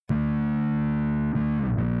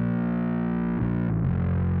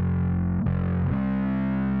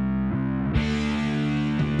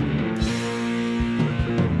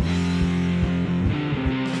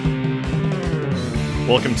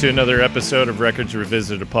Welcome to another episode of Records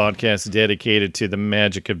Revisited, a podcast dedicated to the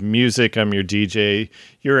magic of music. I'm your DJ,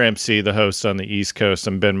 your MC, the host on the East Coast.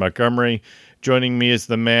 I'm Ben Montgomery. Joining me is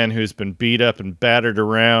the man who's been beat up and battered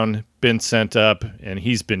around, been sent up, and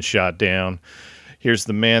he's been shot down. Here's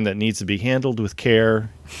the man that needs to be handled with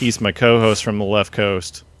care. He's my co-host from the left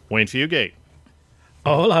coast, Wayne Fugate.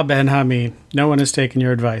 Hola, Ben Hamid. No one has taken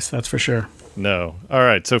your advice, that's for sure. No. All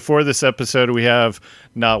right. So for this episode, we have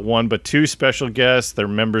not one, but two special guests. They're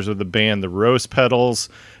members of the band The Rose Petals.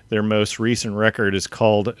 Their most recent record is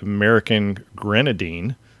called American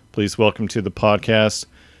Grenadine. Please welcome to the podcast,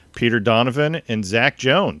 Peter Donovan and Zach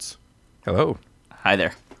Jones. Hello. Hi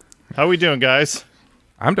there. How are we doing, guys?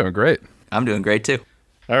 I'm doing great. I'm doing great too.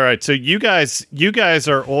 All right. So you guys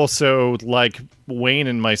are also like Wayne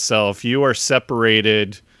and myself. You are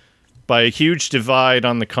separated by a huge divide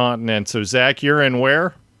on the continent. So, Zach, you're in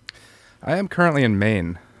where? I am currently in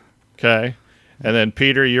Maine. Okay. And then,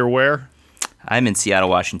 Peter, you're where? I'm in Seattle,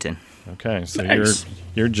 Washington. Okay, so Nice.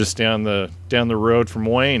 you're just down the road from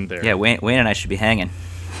Wayne there. Yeah, Wayne and I should be hanging.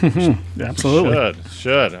 Absolutely.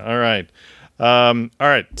 Should. All right. All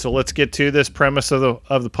right, so let's get to this. Premise of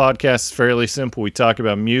the podcast is fairly simple. We talk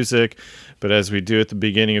about music, but as we do at the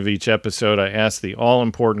beginning of each episode, I ask the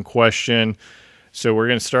all-important question. So we're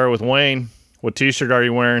going to start with Wayne. What t-shirt are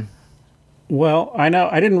you wearing? Well, I know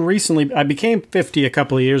I became 50 a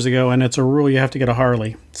couple of years ago, and it's a rule you have to get a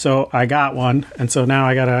Harley. So I got one, and so now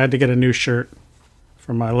I had to get a new shirt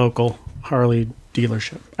from my local Harley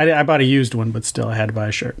dealership. I bought a used one, but still I had to buy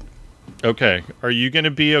a shirt. Okay. Are you going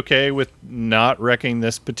to be okay with not wrecking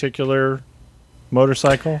this particular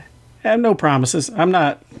motorcycle? I have no promises. I'm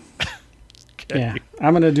not. Okay. Yeah,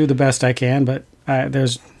 I'm going to do the best I can, but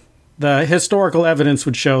the historical evidence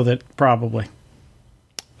would show that probably.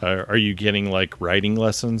 Are you getting like riding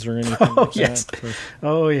lessons or anything? Oh, like yes. that?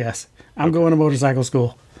 Oh, yes. I'm going to motorcycle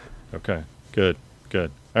school. Okay. Good. All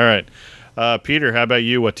right. Peter, how about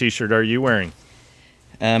you? What t-shirt are you wearing?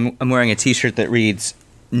 I'm wearing a t-shirt that reads,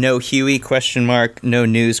 "No Huey, ? No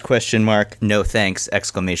news, ? No thanks, !"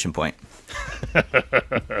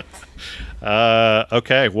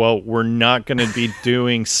 Okay. Well, we're not going to be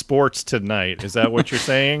doing sports tonight. Is that what you're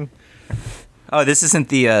saying? Oh, this isn't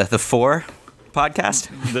the 4 podcast?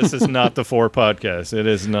 This is not the 4 podcast. It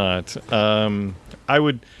is not. I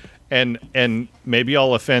would, and maybe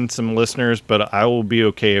I'll offend some listeners, but I will be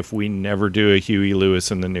okay if we never do a Huey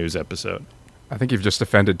Lewis in the news episode. I think you've just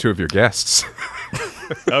offended 2 of your guests.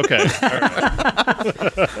 Okay.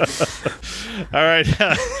 All right.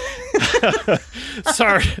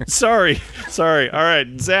 Sorry. All right,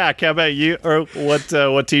 Zach, how about you? Or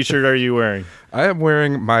what t-shirt are you wearing? I am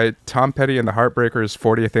wearing my Tom Petty and the Heartbreakers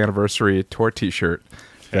 40th anniversary tour t-shirt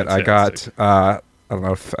that I got. I don't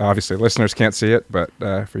know if obviously listeners can't see it, but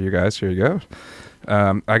for you guys, here you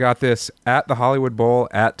go. I got this at the Hollywood Bowl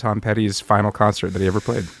at Tom Petty's final concert that he ever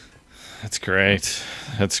played. That's great.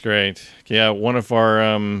 Yeah, one of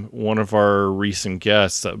our recent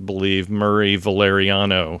guests, I believe, Murray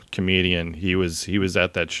Valeriano, comedian. He was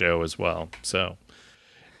at that show as well. So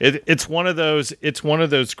it's one of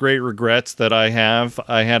those great regrets that I have.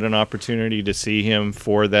 I had an opportunity to see him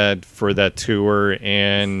for that tour,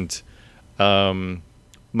 and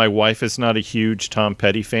my wife is not a huge Tom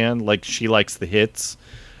Petty fan. Like, she likes the hits.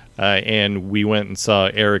 And we went and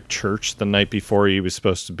saw Eric Church the night before he was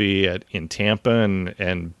supposed to be in Tampa,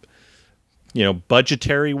 and you know,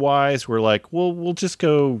 budgetary wise, we're like, well, we'll just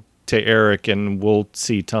go to Eric and we'll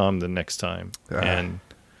see Tom the next time. And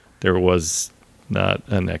there was not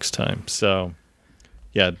a next time. So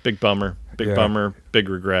yeah, big bummer, big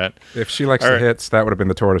regret. If she likes the hits, that would have been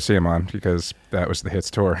the tour to see him on, because that was the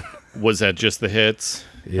hits tour. Was that just the hits?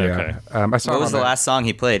 Yeah. Okay. I saw What was the last song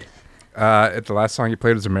he played? The last song he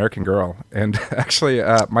played was American Girl. And actually,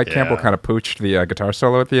 Mike Campbell kind of pooched the guitar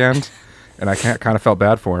solo at the end. And I kind of felt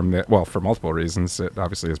bad for him. Well, for multiple reasons.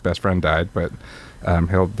 Obviously, his best friend died, but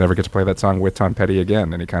he'll never get to play that song with Tom Petty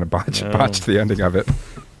again. And he kind of botched the ending of it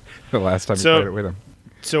the last time he played it with him.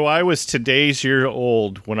 So I was today's year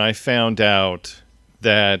old when I found out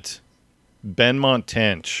that Benmont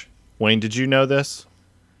Tench. Wayne, did you know this?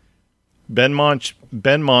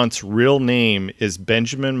 Benmont's real name is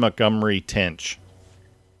Benjamin Montgomery Tench.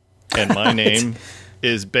 And my name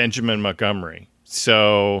is Benjamin Montgomery.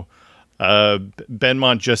 So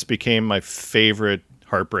Benmont just became my favorite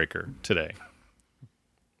heartbreaker today.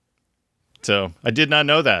 So I did not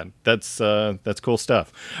know that. That's cool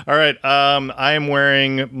stuff. All right, I am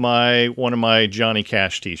wearing one of my Johnny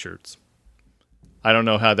Cash t-shirts. I don't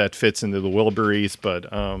know how that fits into the Wilburys, but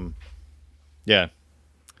yeah,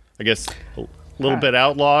 I guess a little bit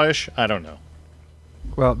outlawish. I don't know.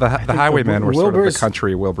 Well, the think highwaymen were sort of the Wilbur's-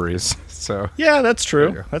 country Wilburys. So Yeah, that's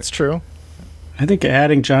true. That's true. I think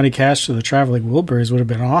adding Johnny Cash to the Traveling Wilburys would have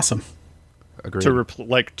been awesome. agreed.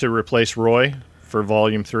 To replace Roy for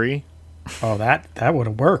Volume 3. Oh, that would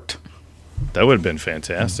have worked. That would have been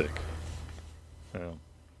fantastic. Well,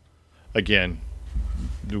 again,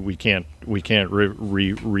 we can't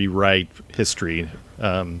rewrite history.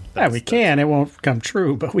 Yeah, we can. It won't come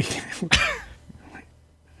true, but we can.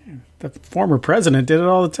 The former president did it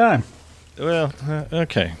all the time. Well,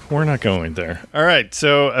 okay, we're not going there. All right,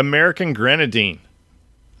 so American Grenadine,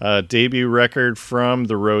 debut record from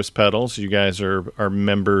the Rose Petals. You guys are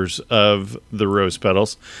members of the Rose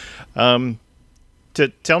Petals.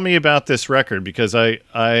 Tell me about this record, because the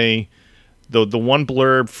one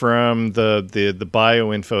blurb from the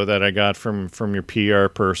bio info that I got from your PR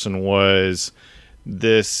person was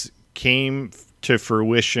this came to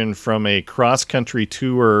fruition from a cross country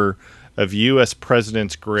tour of U.S.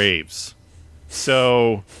 presidents' graves.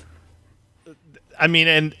 So, I mean,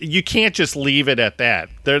 and you can't just leave it at that.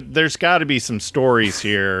 There's got to be some stories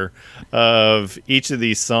here of each of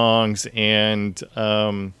these songs, and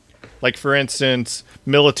like for instance,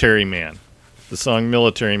 "Military Man," the song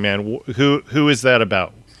 "Military Man." Who is that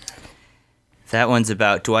about? That one's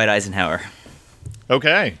about Dwight Eisenhower,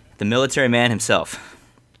 Okay, the military man himself.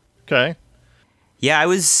 okay, Yeah, I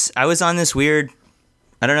was on this weird,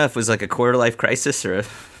 I don't know if it was like a quarter life crisis or a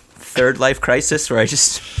third life crisis, where I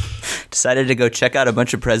just decided to go check out a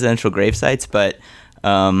bunch of presidential grave sites. But,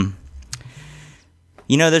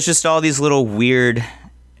 there's just all these little weird,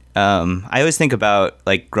 I always think about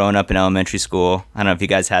like growing up in elementary school. I don't know if you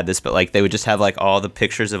guys had this, but like they would just have like all the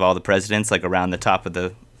pictures of all the presidents like around the top of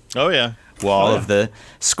the oh yeah, wall of the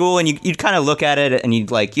school, and you'd kind of look at it and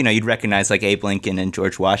you'd like, you'd recognize like Abe Lincoln and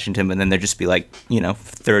George Washington, but then there'd just be like,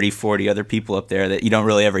 30, 40 other people up there that you don't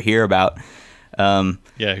really ever hear about.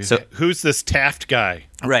 yeah. So who's this Taft guy?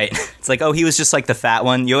 right. It's like, oh, he was just like the fat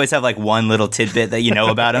one. You always have like one little tidbit that you know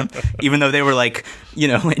about him, even though they were like,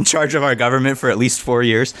 in charge of our government for at least 4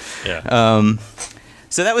 years. Yeah.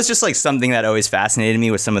 So that was just like something that always fascinated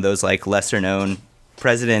me with some of those like lesser known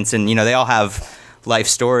presidents. And, they all have life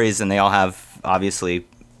stories, and they all have obviously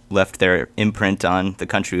left their imprint on the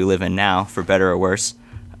country we live in now, for better or worse.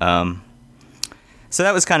 So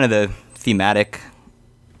that was kind of the thematic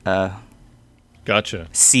Gotcha.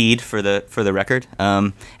 seed for the record.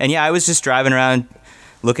 And yeah, I was just driving around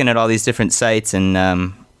looking at all these different sites, and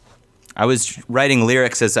I was writing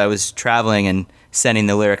lyrics as I was traveling and sending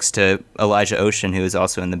the lyrics to Elijah Ocean, who is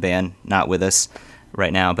also in the band, not with us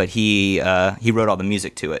right now, but he wrote all the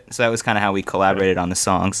music to it. So that was kind of how we collaborated on the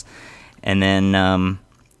songs. And then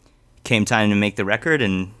came time to make the record,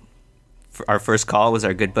 and our first call was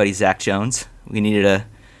our good buddy Zach Jones. We needed a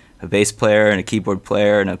bass player and a keyboard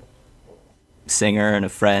player and a singer and a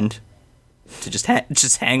friend to just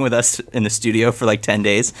hang with us in the studio for like 10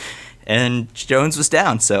 days. And Jones was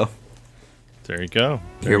down, so There you go.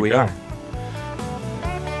 here we are.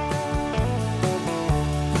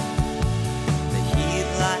 The heat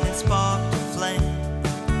lightning sparked a flame.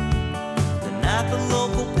 The night the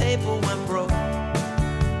local paper went broke.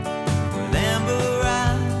 With amber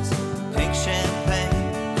eyes, pink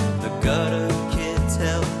champagne, the gutter kids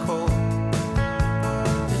held cold.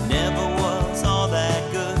 It never was all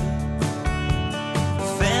that good. The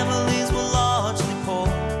families were largely poor.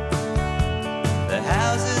 The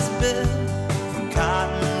houses built from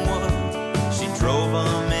cottonwood. She drove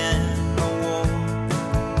them in a war.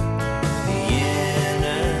 The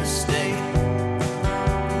interstate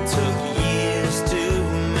took years to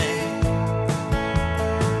make,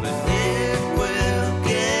 but it will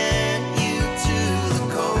get you to the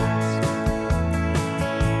coast.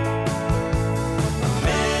 A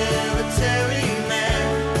military man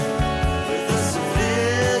with a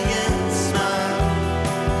civilian smile,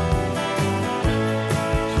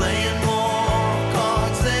 playing more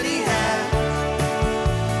cards than he has,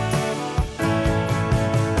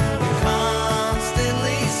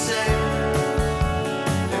 constantly say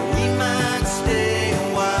that we might stay a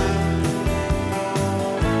while.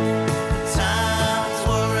 Times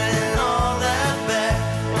weren't all that bad.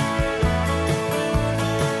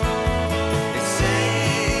 They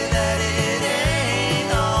say that it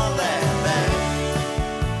ain't all that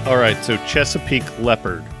bad. All right. So Chesapeake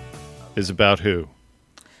Leopard is about who?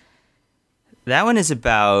 That one is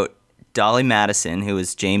about Dolly Madison, who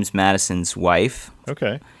was James Madison's wife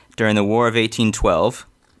Okay. during the War of 1812,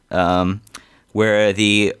 where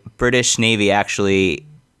the British Navy actually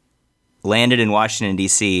landed in Washington,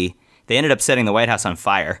 D.C. They ended up setting the White House on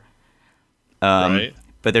fire. Right.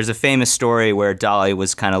 But there's a famous story where Dolly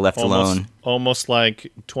was kind of left alone. Almost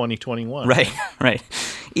like 2021. Right, right.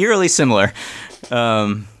 Eerily similar.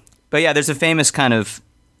 But yeah, there's a famous kind of,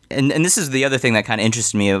 and this is the other thing that kind of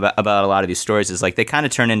interested me about a lot of these stories is like they kind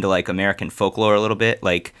of turn into like American folklore a little bit.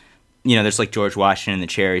 Like, you know, there's like George Washington and the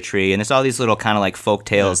Cherry Tree, and there's all these little kind of like folk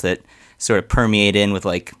tales that sort of permeate in with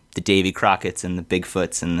like the Davy Crockett's and the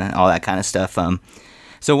Bigfoots and all that kind of stuff.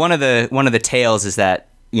 So one of the tales is that,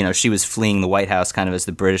 you know, she was fleeing the White House kind of as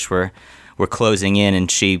the British were closing in, and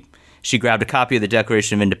she grabbed a copy of the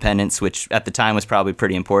Declaration of Independence, which at the time was probably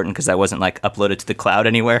pretty important because that wasn't like uploaded to the cloud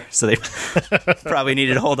anywhere, so they probably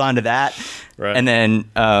needed to hold on to that. Right. And then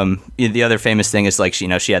the other famous thing is like she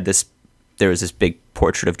had this. There was this big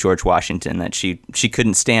portrait of George Washington that she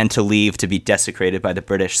couldn't stand to leave to be desecrated by the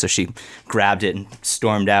British, so she grabbed it and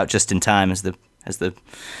stormed out just in time as the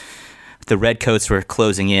redcoats were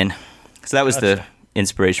closing in. So that was the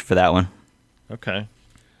inspiration for that one. Okay.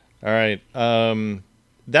 All right.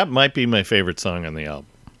 That might be my favorite song on the album.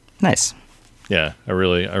 Nice. Yeah, I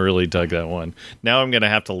really dug that one. Now I'm gonna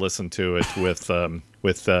have to listen to it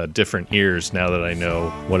with different ears now that I know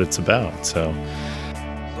what it's about. So.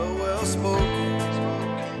 So well spoken.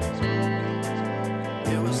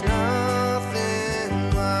 It was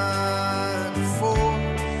nothing like before.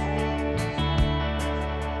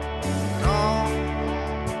 And all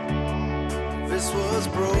this was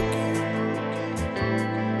broken.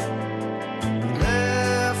 We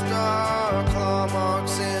left our claw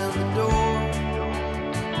marks in the door,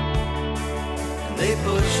 and they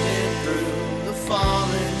pushed it through the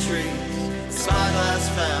fallen trees. The spyglass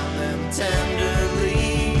found them tenderly.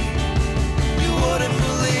 You wouldn't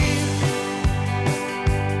believe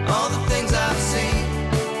all the things I've seen,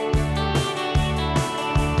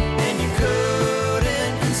 and you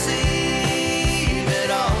couldn't conceive it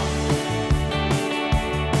all.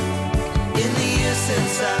 In the years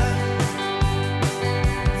since I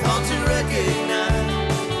thought to recognize,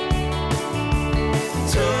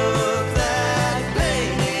 took that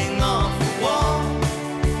painting off the wall.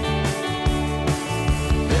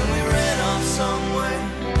 Then we ran off somewhere,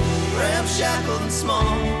 ramshackled and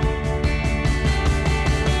small.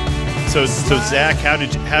 So Zach, how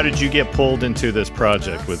did you get pulled into this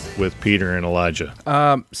project with Peter and Elijah?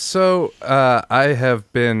 I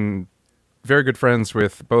have been very good friends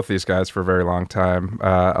with both these guys for a very long time.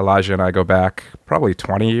 Elijah and I go back probably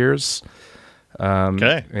 20 years.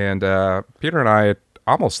 Okay. And Peter and I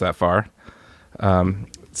almost that far. And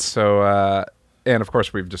of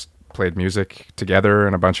course we've just played music together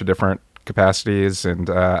in a bunch of different capacities. And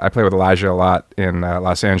I play with Elijah a lot in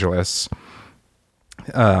Los Angeles.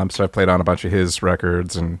 So I've played on a bunch of his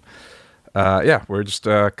records, and we're just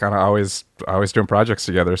kind of always doing projects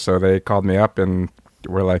together. So they called me up, and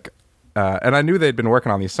we're like, and I knew they'd been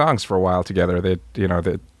working on these songs for a while together.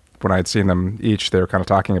 When I had seen them each, they were kind of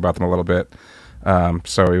talking about them a little bit.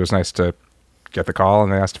 So it was nice to get the call,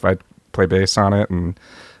 and they asked if I'd play bass on it. And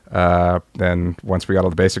then once we got all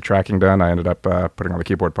the basic tracking done, I ended up putting all the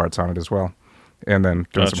keyboard parts on it as well, and then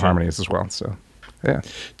doing some harmonies as well. So. Yeah.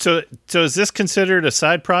 So is this considered a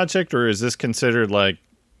side project, or is this considered like,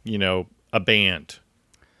 you know, a band?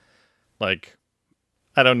 Like,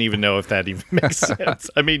 I don't even know if that even makes sense.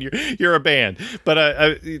 I mean, you're a band,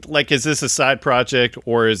 but like, is this a side project,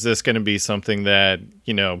 or is this going to be something that,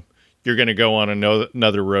 you know, you're going to go on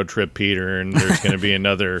another road trip, Peter, and there's going to be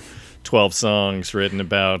another 12 songs written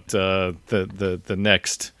about the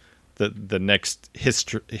next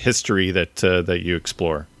history that you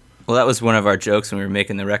explore? Well, that was one of our jokes when we were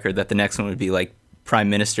making the record, that the next one would be like prime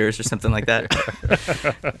ministers or something like that.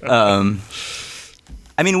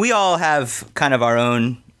 I mean, we all have kind of our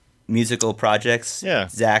own musical projects. Yeah.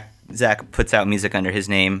 Zach puts out music under his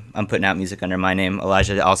name. I'm putting out music under my name.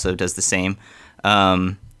 Elijah also does the same.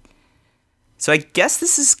 So I guess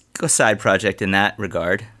this is a side project in that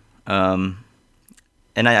regard. And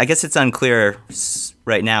I guess it's unclear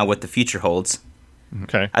right now what the future holds.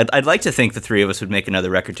 Okay. I'd like to think the three of us would make another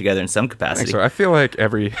record together in some capacity. So I feel like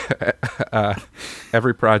every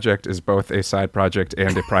project is both a side project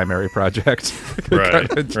and a primary project.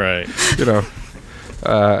 Right. Right. You know,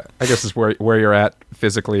 I guess is where you're at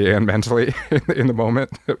physically and mentally in the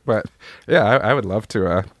moment. But yeah, I would love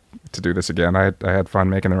to do this again. I had fun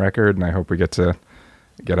making the record, and I hope we get to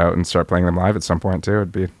get out and start playing them live at some point too.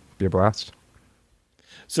 It'd be a blast.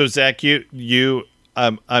 So Zach, you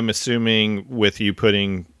I'm assuming with you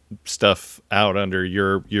putting stuff out under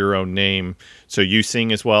your own name, so you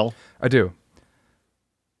sing as well? I do.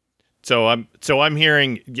 So I'm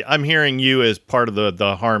hearing you as part of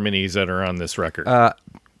the harmonies that are on this record.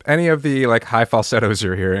 Any of the like high falsettos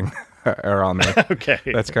you're hearing, are all me. Okay.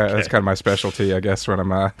 That's kind of my specialty, I guess, when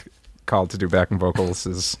I'm called to do backing vocals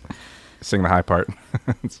is sing the high part.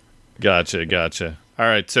 Gotcha. All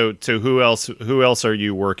right. So who else are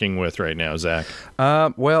you working with right now, Zach?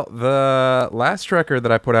 Well, the last record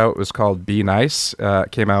that I put out was called Be Nice.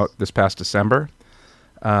 It came out this past December.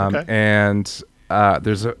 Okay. And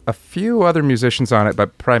there's a few other musicians on it,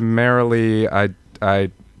 but primarily I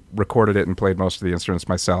recorded it and played most of the instruments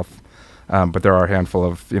myself. But there are a handful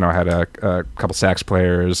of, I had a couple sax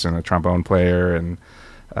players and a trombone player and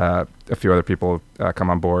a few other people come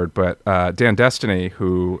on board. But Dan Destiny,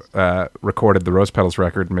 who recorded the Rose Petals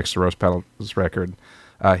record, mixed the Rose Petals record,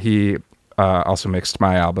 he also mixed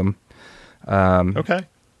my album. Okay.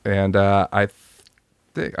 And I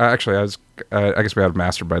think, actually, I guess we had it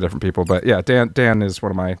mastered by different people. But yeah, Dan is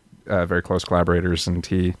one of my very close collaborators, and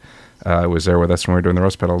he was there with us when we were doing the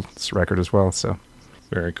Rose Petals record as well. So.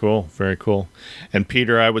 Very cool. And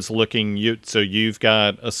Peter, I was looking. You've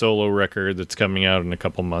got a solo record that's coming out in a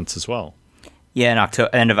couple months as well. Yeah, in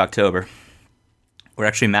end of October. We're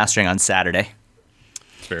actually mastering on Saturday.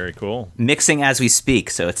 Very cool. Mixing as we speak,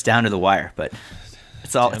 so it's down to the wire, but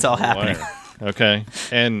it's all happening. Okay.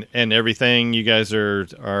 And everything, you guys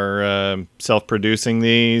are self-producing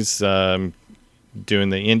these, doing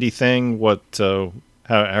the indie thing. How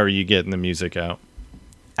are you getting the music out?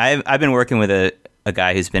 I've been working with a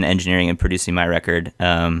guy who's been engineering and producing my record.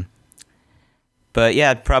 But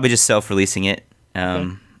yeah, probably just self-releasing it.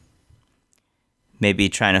 Okay. Maybe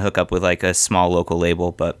trying to hook up with like a small local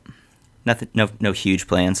label, but nothing, no huge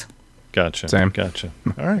plans. Gotcha. Same. Gotcha.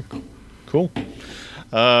 All right. Cool.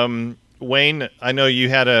 Wayne, I know you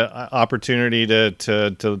had a opportunity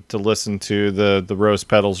to listen to the Rose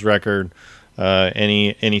Petals record.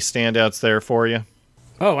 Any standouts there for you?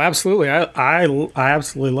 Oh, absolutely. I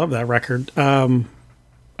absolutely love that record. The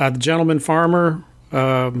Gentleman Farmer,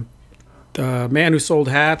 The Man Who Sold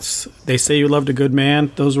Hats, They Say You Loved a Good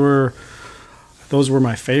Man. Those were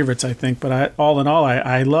my favorites, I think. But all in all,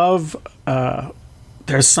 I love,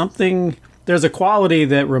 there's a quality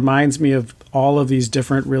that reminds me of all of these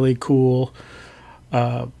different really cool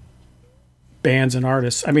bands and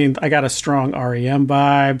artists. I mean, I got a strong REM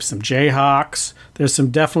vibe, some Jayhawks. There's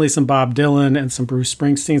definitely some Bob Dylan and some Bruce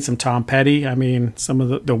Springsteen, some Tom Petty. I mean, some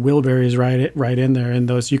of the Wilburys right in there. And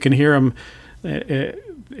those, you can hear them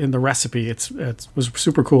in the recipe. It was a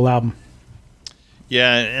super cool album.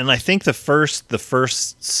 Yeah, and I think the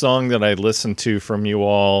first song that I listened to from you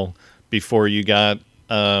all before you got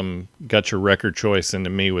your record choice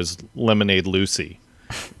into me was Lemonade Lucy.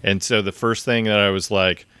 And so the first thing that I was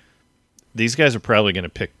like, these guys are probably going to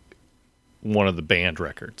pick one of the band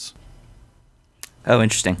records. Oh,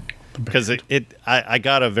 interesting. Because I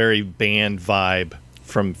got a very band vibe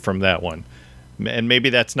from that one, and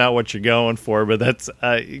maybe that's not what you're going for, but that's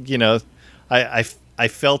I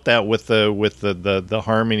felt that with the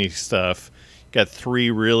harmony stuff. Got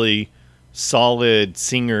three really solid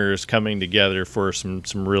singers coming together for some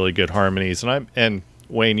really good harmonies, and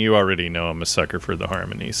Wayne, you already know I'm a sucker for the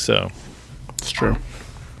harmonies, so It's true.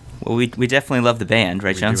 Well, we definitely love the band,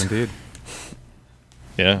 right, Jones? We do indeed.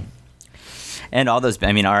 yeah. And all those,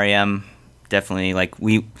 I mean, REM, definitely, like,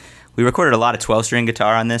 we recorded a lot of 12-string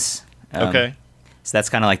guitar on this. Okay. So that's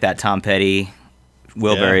kind of like that Tom Petty,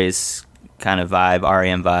 Wilburys kind of vibe,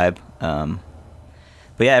 REM vibe.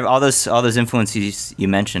 But yeah, all those influences you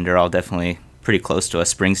mentioned are all definitely pretty close to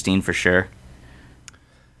us. Springsteen for sure.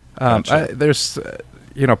 Gotcha. There's,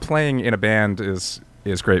 playing in a band is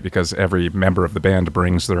great because every member of the band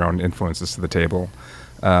brings their own influences to the table.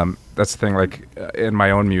 That's the thing, like, in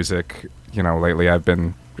my own music, lately I've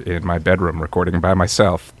been in my bedroom recording by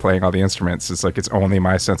myself, playing all the instruments. It's like it's only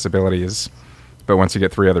my sensibilities. But once you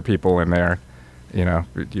get three other people in there,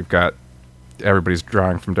 you've got everybody's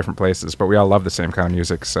drawing from different places, but we all love the same kind of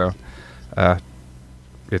music. So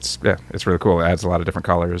it's really cool. It adds a lot of different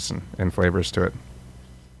colors and flavors to it.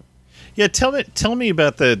 Yeah, tell me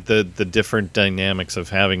about the different dynamics of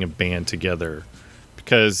having a band together,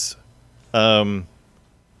 because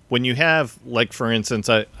when you have, like, for instance,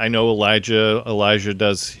 I know Elijah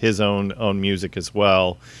does his own music as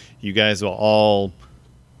well. You guys will all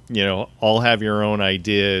have your own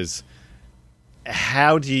ideas.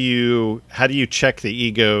 How do you check the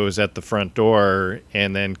egos at the front door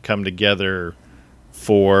and then come together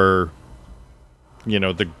for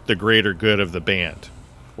the greater good of the band?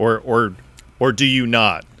 Or do you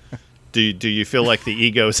not? Do you feel like the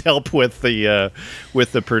egos help with the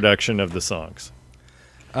production of the songs?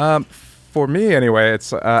 For me, anyway,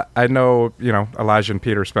 it's I know Elijah and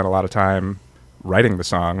Peter spent a lot of time writing the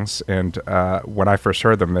songs, and when I first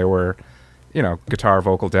heard them, they were guitar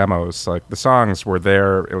vocal demos. Like the songs were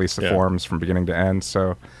there, at least the Yeah. forms from beginning to end.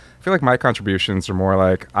 So I feel like my contributions are more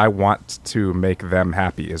like I want to make them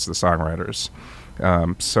happy as the songwriters.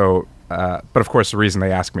 But of course, the reason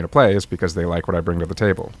they ask me to play is because they like what I bring to the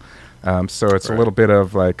table. So it's a little bit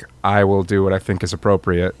of like I will do what I think is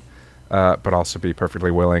appropriate, but also be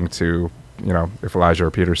perfectly willing to, if Elijah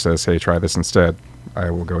or Peter says, "Hey, try this instead," I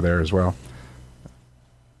will go there as well.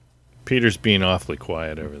 Peter's being awfully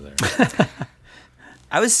quiet over there.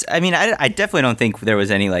 I definitely don't think there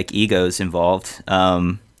was any like egos involved.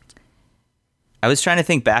 I was trying to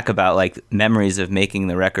think back about like memories of making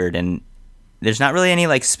the record, and there's not really any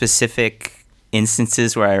like specific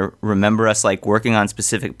instances where I remember us like working on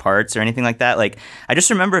specific parts or anything like that. Like I just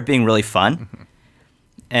remember it being really fun.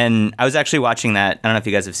 And I was actually watching that. I don't know if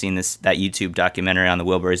you guys have seen that YouTube documentary on the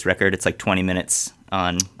Wilburys record. It's like 20 minutes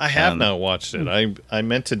on. I have not watched it. I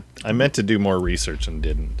meant to do more research and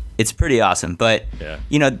didn't. It's pretty awesome, but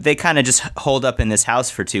Yeah. they kind of just holed up in this house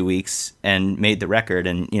for 2 weeks and made the record,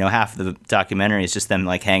 and half of the documentary is just them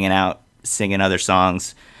like hanging out, singing other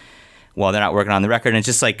songs while they're not working on the record, and it's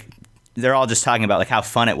just like they're all just talking about like how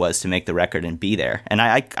fun it was to make the record and be there. And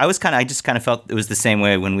I just kind of felt it was the same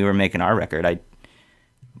way when we were making our record.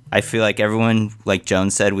 I feel like everyone, like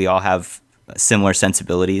Jones said, we all have similar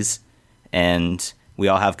sensibilities, and we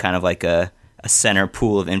all have kind of like a center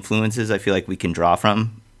pool of influences I feel like we can draw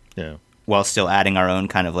from, Yeah. while still adding our own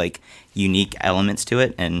kind of like unique elements to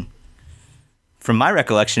it. And from my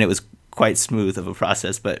recollection, it was quite smooth of a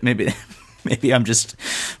process, but maybe I'm just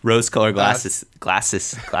rose-colored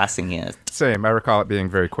glassing it. Same. I recall it being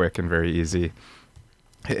very quick and very easy.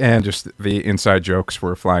 And just the inside jokes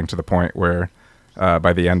were flying to the point where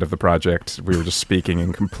by the end of the project, we were just speaking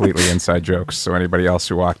in completely inside jokes. So anybody else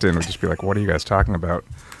who walked in would just be like, "What are you guys talking about?"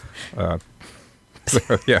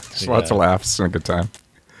 So yeah, just lots of laughs and a good time.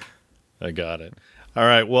 I got it. All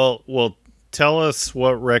right. Well, tell us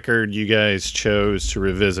what record you guys chose to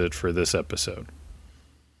revisit for this episode.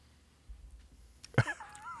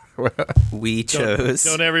 We chose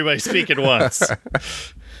Don't everybody speak at once.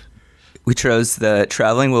 we chose the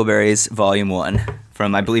Traveling Wilburys Volume 1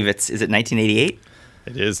 from, I believe is it 1988?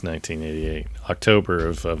 It is 1988, October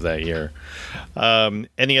of that year.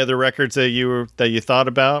 Any other records that you thought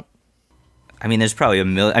about? I mean, there's probably a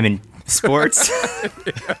million. I mean, sports.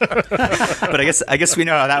 But I guess we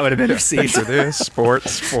know how that would have been received. For this,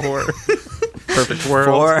 sports, for Perfect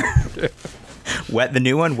World. The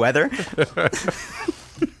new one, Weather.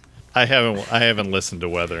 I haven't listened to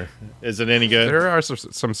Weather. Is it any good? There are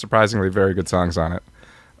some surprisingly very good songs on it.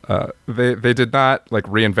 They did not like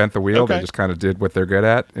reinvent the wheel. Okay. They just kind of did what they're good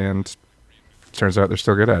at, and turns out they're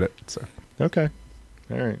still good at it. So Okay.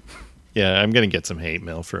 All right. Yeah, I'm gonna get some hate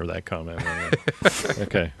mail for that comment.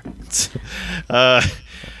 Okay.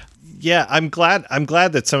 Yeah, I'm glad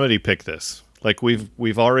that somebody picked this. Like we've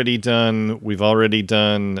already done 3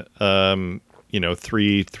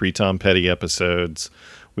 Tom Petty episodes.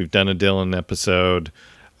 We've done a Dylan episode.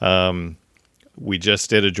 We just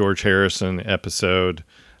did a George Harrison episode.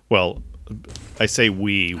 Well, I say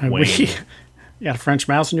we. Wayne. You got a French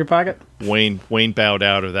mouse in your pocket? Wayne bowed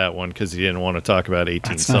out of that one because he didn't want to talk about 18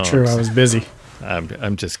 That's songs. not true. I was busy.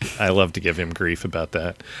 I love to give him grief about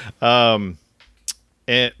that. But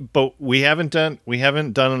we haven't done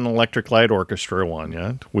an Electric Light Orchestra one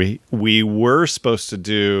yet. We were supposed to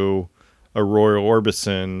do a Roy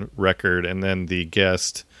Orbison record, and then the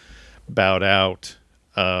guest bowed out.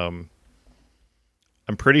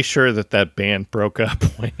 I'm pretty sure that band broke up,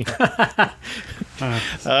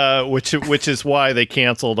 which is why they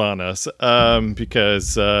canceled on us,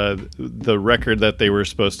 because the record that they were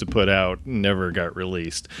supposed to put out never got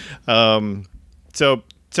released. So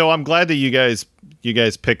I'm glad that you guys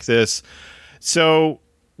picked this. So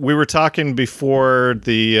we were talking before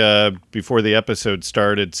the episode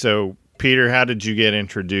started. So Peter, how did you get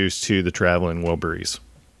introduced to the Traveling Wilburys?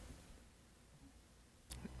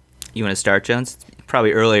 You want to start, Jones?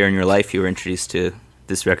 Probably earlier in your life you were introduced to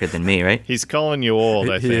this record than me, right? He's calling you old,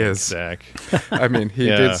 I think, is. Zach. I mean, he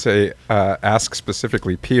Yeah. did say, ask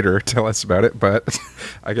specifically Peter, tell us about it, but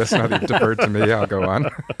I guess now that you've deferred to me, I'll go on.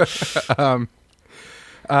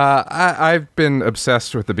 I've been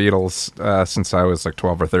obsessed with the Beatles since I was like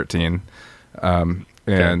 12 or 13.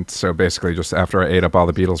 And so basically just after I ate up all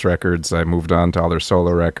the Beatles records, I moved on to all their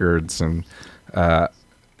solo records and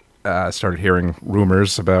started hearing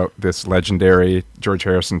rumors about this legendary George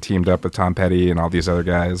Harrison teamed up with Tom Petty and all these other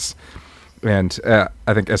guys. And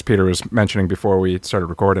I think, as Peter was mentioning before we started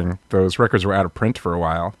recording, those records were out of print for a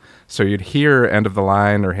while. So you'd hear End of the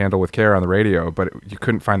Line or Handle with Care on the radio, but you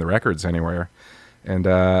couldn't find the records anywhere. And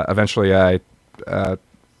eventually I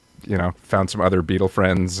found some other Beatle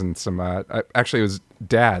friends and some. Actually, it was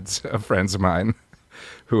dads of friends of mine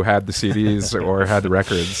who had the CDs or had the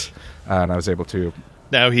records, and I was able to.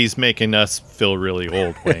 Now he's making us feel really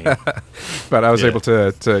old, Wayne. But I was able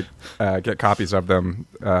to get copies of them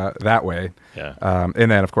that way. Yeah.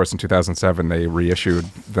 And then, of course, in 2007, they reissued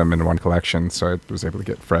them in one collection, so I was able to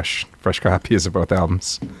get fresh copies of both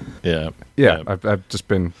albums. Yeah. Yeah, I've just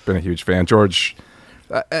been a huge fan. George,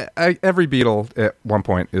 every Beatle at one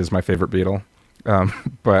point is my favorite Beatle,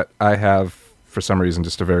 but I have, for some reason,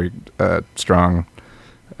 just a very strong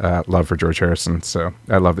love for George Harrison. So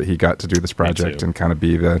I love that he got to do this project and kind of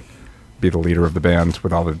be the leader of the band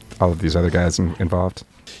with all of these other guys involved.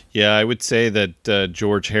 Yeah, I would say that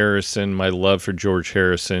George Harrison, my love for George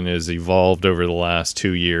Harrison has evolved over the last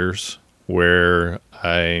 2 years, where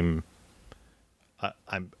I'm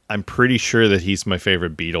pretty sure that he's my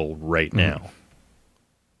favorite Beatle right now.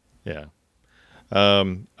 Yeah.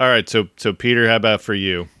 All right. So Peter, how about for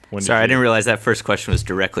you? Sorry, I didn't realize that first question was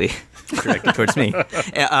directly directed towards me.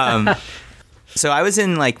 So I was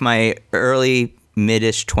in like my early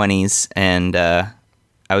mid-ish 20s, and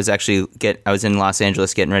I was in Los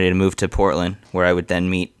Angeles getting ready to move to Portland, where I would then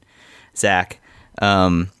meet Zach.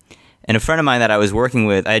 And a friend of mine that I was working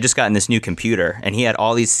with, I had just gotten this new computer, and he had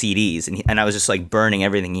all these CDs, and I was just like burning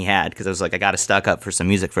everything he had, because I was like, I got to stock up for some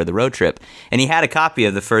music for the road trip. And he had a copy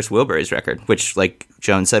of the first Wilburys record, which, like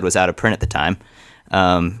Joan said, was out of print at the time.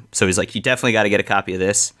 So he's like, you definitely got to get a copy of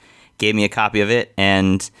this. Gave me a copy of it.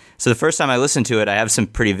 And so the first time I listened to it, I have some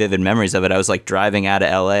pretty vivid memories of it. I was like driving out of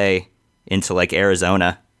LA into like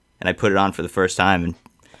Arizona, and I put it on for the first time and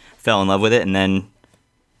fell in love with it. And then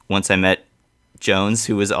once I met Jones,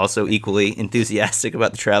 who was also equally enthusiastic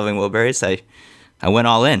about the Traveling Wilburys, I went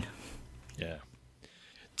all in. Yeah.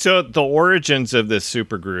 So the origins of this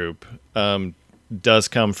supergroup does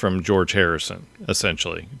come from George Harrison,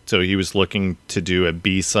 essentially. So he was looking to do a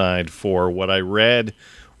B-side for what I read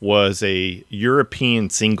was a European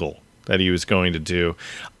single that he was going to do.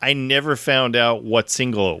 I never found out what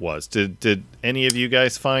single it was. Did any of you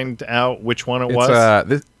guys find out which one it was?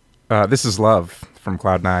 This Is Love from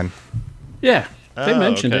Cloud9. Yeah, they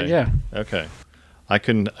mentioned okay. it. Yeah. Okay. I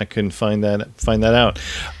couldn't find that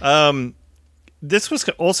out. This was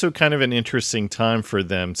also kind of an interesting time for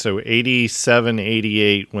them. So 87,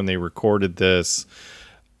 88, when they recorded this,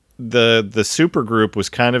 the supergroup was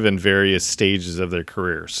kind of in various stages of their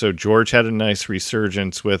career. So George had a nice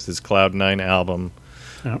resurgence with his Cloud9 album.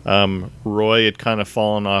 Yep. Roy had kind of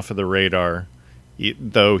fallen off of the radar,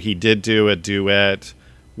 though he did do a duet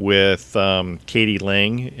with Katie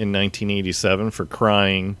Lang in 1987 for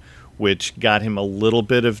Crying, which got him a little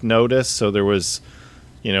bit of notice. So there was,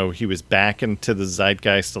 he was back into the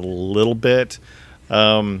zeitgeist a little bit.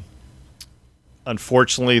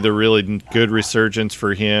 Unfortunately, the really good resurgence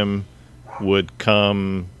for him would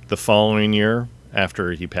come the following year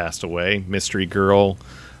after he passed away. Mystery Girl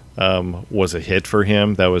was a hit for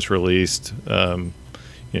him that was released,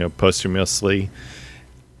 posthumously.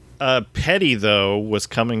 Petty, though, was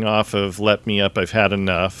coming off of Let Me Up, I've Had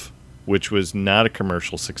Enough, which was not a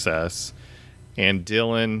commercial success. And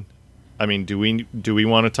Dylan, I mean, do we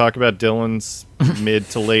want to talk about Dylan's mid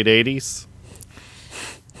to late 80s?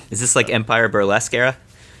 Is this like Empire Burlesque era?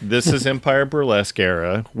 This is Empire Burlesque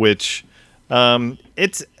era, which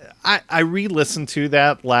I re-listened to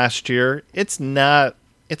that last year. It's not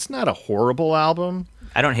a horrible album.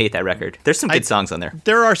 I don't hate that record. There's some good songs on there.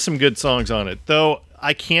 There are some good songs on it, though.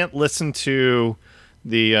 I can't listen to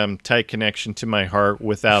the Tight Connection to My Heart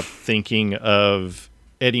without thinking of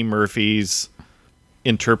Eddie Murphy's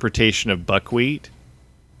interpretation of Buckwheat.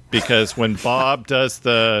 Because when Bob does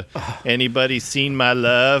the "Anybody Seen My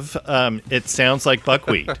Love," it sounds like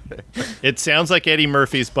Buckwheat. It sounds like Eddie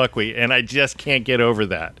Murphy's Buckwheat, and I just can't get over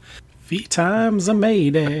that. Feet times a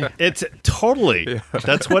Mayday. It's totally.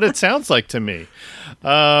 That's what it sounds like to me.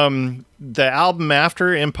 The album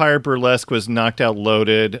after Empire Burlesque was Knocked Out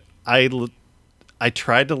Loaded. I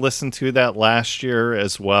tried to listen to that last year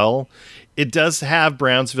as well. It does have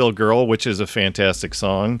Brownsville Girl, which is a fantastic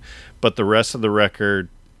song, but the rest of the record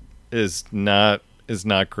is not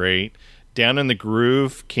great. Down in the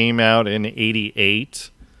Groove came out in 88.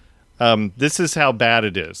 This is how bad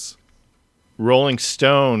it is. Rolling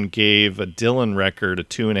Stone gave a Dylan record a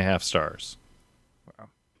 2.5 stars. Wow.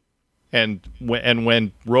 And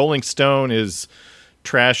when Rolling Stone is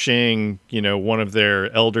trashing, one of their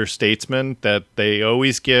elder statesmen that they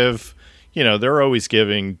always give, they're always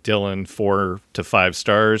giving Dylan 4 to 5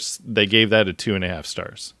 stars. They gave that a 2.5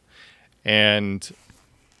 stars. And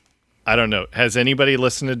I don't know. Has anybody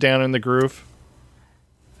listened to Down in the Groove?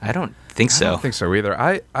 I don't think I so. don't think so either.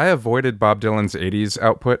 I avoided Bob Dylan's 80s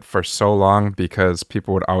output for so long because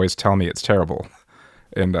people would always tell me it's terrible.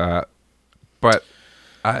 And but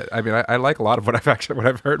I mean I like a lot of what I've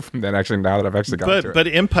heard from them actually now that I've actually gotten to it. But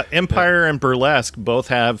Empire and Burlesque both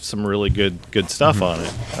have some really good stuff on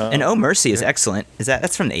it. And Oh Mercy is excellent.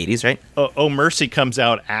 That's from the 80s, right? Oh Mercy comes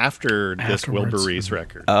out after this Afterwards. Wilburys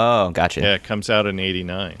record. Oh, gotcha. Yeah, it comes out in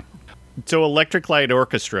 '89. So Electric Light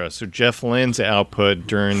Orchestra. So Jeff Lynne's output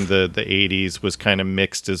during the 80s was kind of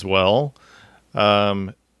mixed as well.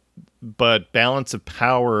 But Balance of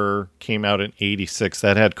Power came out in '86.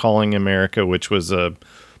 That had Calling America, which was a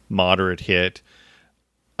moderate hit.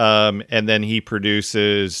 And then he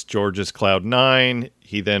produces George's Cloud 9.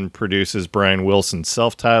 He then produces Brian Wilson's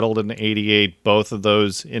Self-Titled in '88. Both of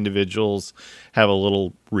those individuals have a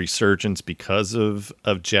little resurgence because of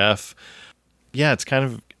Jeff. Yeah, it's kind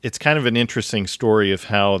of an interesting story of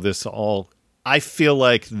how this all. I feel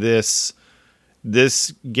like this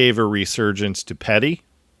gave a resurgence to Petty.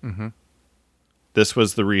 Mm-hmm. This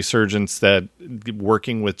was the resurgence that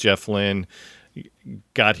working with Jeff Lynne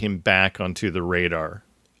got him back onto the radar.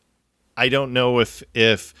 I don't know if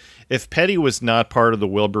Petty was not part of the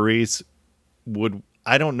Wilburys,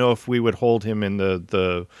 I don't know if we would hold him in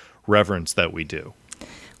the reverence that we do.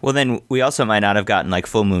 Well, then we also might not have gotten like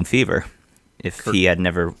Full Moon Fever if he had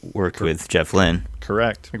never worked with Jeff Lynne.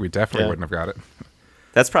 Correct. I think we definitely wouldn't have got it.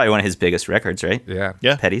 That's probably one of his biggest records, right? Yeah.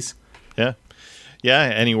 Yeah. Petty's. Yeah. Yeah,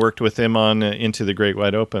 and he worked with him on Into the Great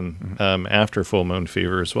Wide Open after Full Moon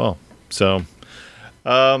Fever as well. So,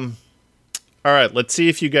 all right, let's see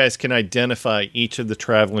if you guys can identify each of the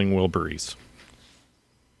traveling Wilburys.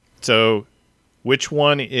 So, which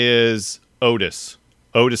one is Otis?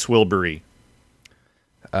 Otis Wilbury.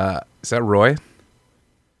 Is that Roy?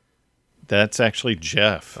 That's actually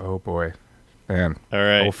Jeff. Oh boy. Man. All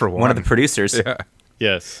right. Oh for one. One of the producers. Yeah.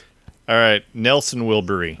 Yes. All right, Nelson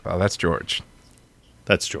Wilbury. Oh, that's George.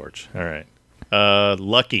 That's George. All right.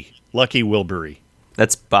 Lucky Wilbury.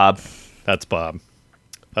 That's Bob. That's Bob.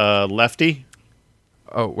 Lefty.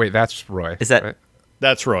 Oh wait, that's Roy. Is that- right?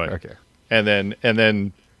 That's Roy. Okay. And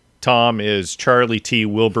then Tom is Charlie T.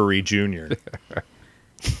 Wilbury Jr.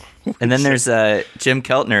 And then there's Jim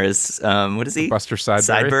Keltner is what is he? Buster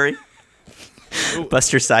Sidebury.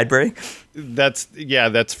 Buster Sidebury.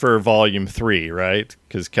 That's for volume 3, right?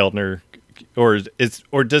 Because Keltner,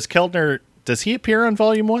 does he appear on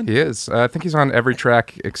volume 1? He is. I think he's on every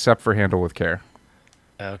track except for Handle with Care.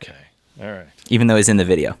 Okay. All right. Even though he's in the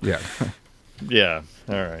video. Yeah. Yeah.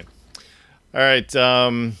 All right.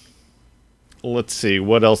 Let's see.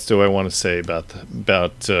 What else do I want to say about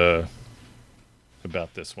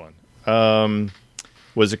this one?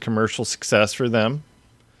 Was a commercial success for them.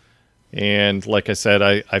 And like I said,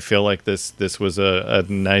 I feel like this was a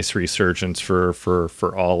nice resurgence for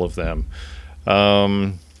all of them.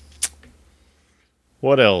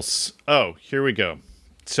 What else? Oh, here we go.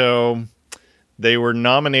 So they were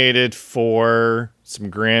nominated for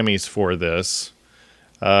some Grammys for this.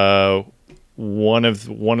 One of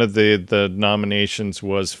the nominations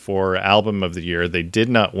was for Album of the Year. They did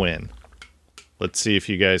not win. Let's see if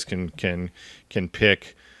you guys can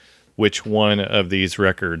pick which one of these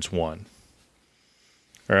records won.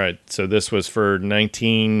 All right, so this was for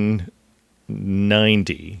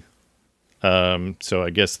 1990. So I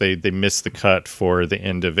guess they missed the cut for the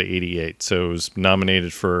end of 88. So it was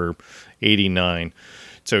nominated for 89.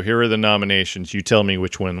 So here are the nominations. You tell me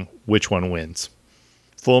which one wins.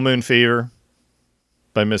 Full Moon Fever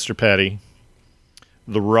by Mr. Petty.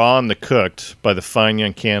 The Raw and the Cooked by the Fine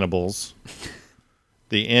Young Cannibals.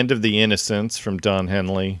 The End of the Innocents from Don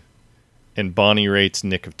Henley. And Bonnie Raitt's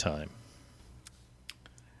Nick of Time.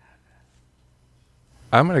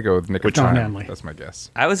 I'm going to go with Nick of Don Time. Henley. That's my guess.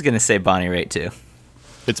 I was gonna say Bonnie Raitt too.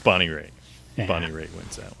 It's Bonnie Raitt. Yeah. Bonnie Raitt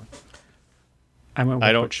wins that one. I went with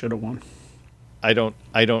I don't- what should have won. I don't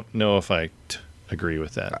know if I agree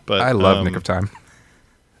with that, but I love Nick of Time.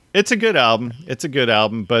 It's a good album.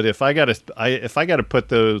 But if I gotta put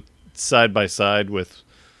those side by side with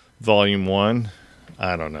Volume 1,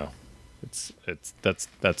 I don't know. That's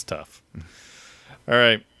tough. All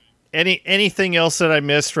right. Anything else that I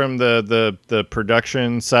missed from the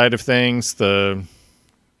production side of things? Wayne,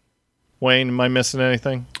 am I missing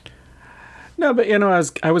anything? No, but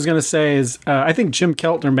I was going to say is I think Jim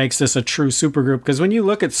Keltner makes this a true supergroup because when you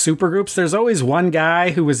look at supergroups, there's always one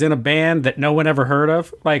guy who was in a band that no one ever heard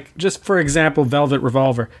of. Like, just for example, Velvet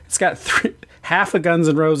Revolver. It's got half of Guns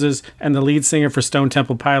N' Roses and the lead singer for Stone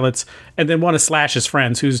Temple Pilots, and then one of Slash's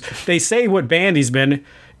friends they say what band he's been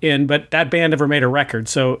in, but that band never made a record.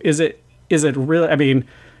 So is it really? I mean,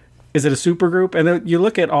 is it a supergroup? And then you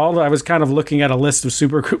look at I was kind of looking at a list of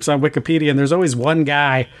supergroups on Wikipedia, and there's always one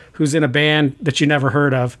guy who's in a band that you never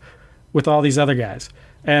heard of with all these other guys.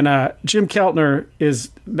 And Jim Keltner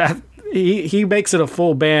is that he makes it a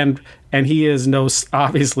full band, and he is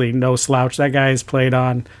obviously no slouch. That guy has played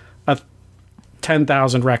on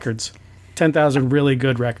 10,000 records, 10,000 really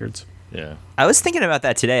good records. Yeah. I was thinking about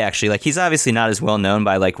that today, actually. Like, he's obviously not as well known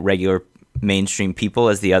by like regular mainstream people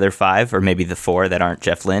as the other 5, or maybe the 4 that aren't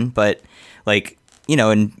Jeff Lynne. But like, you know,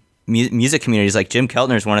 in music communities, like Jim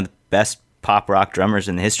Keltner is one of the best pop rock drummers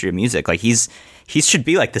in the history of music. Like, he should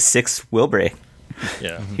be like the 6th Wilbury.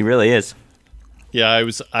 Yeah. He really is. Yeah,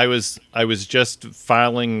 I was just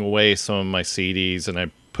filing away some of my CDs, and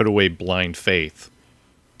I put away Blind Faith.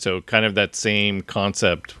 So kind of that same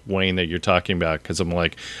concept, Wayne, that you're talking about, because I'm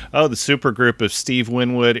like, oh, the supergroup of Steve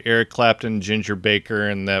Winwood, Eric Clapton, Ginger Baker,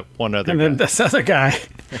 and that one other and guy. then this other guy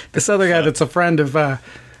that's a friend of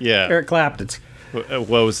Eric Clapton's. What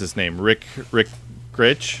was his name? Rick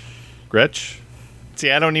Gretsch?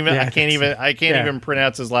 See, I can't even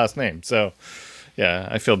pronounce his last name. So, yeah,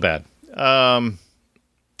 I feel bad. All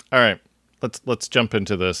right. Let's jump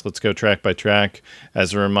into this. Let's go track by track.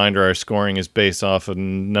 As a reminder, our scoring is based off a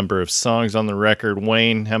number of songs on the record.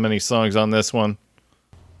 Wayne, how many songs on this one?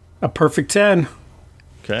 A perfect 10.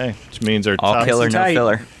 Okay, which means our All top killer, no tight.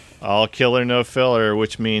 filler. all killer, no filler,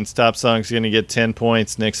 which means top song's going to get 10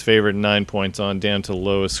 points. Nick's favorite 9 points on down to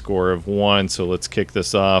lowest score of 1. So let's kick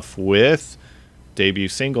this off with debut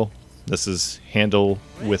single. This is Handle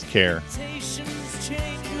with Care.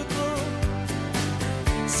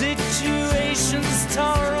 Situation's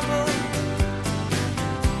tolerable,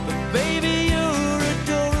 but baby, you're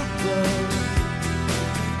adorable.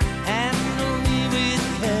 Handle me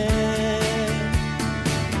with care.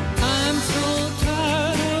 I'm so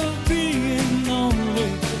tired of being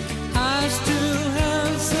lonely. I still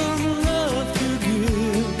have some love to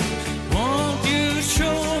give. Won't you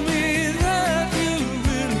show me that you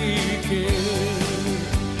really care?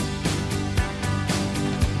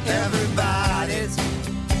 Everybody's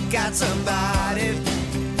got somebody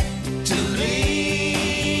to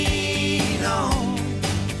lean on.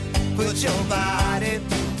 Put your body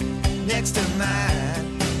next to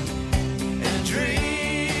mine and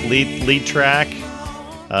dream. Lead track.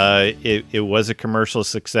 It was a commercial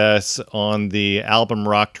success on the album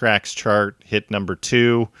Rock Tracks chart, hit number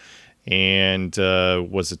 2, and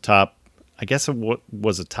was a top, I guess it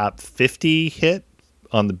was a top 50 hit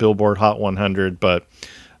on the Billboard Hot 100, but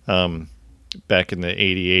back in the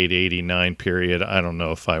 88, 89 period, I don't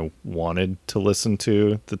know if I wanted to listen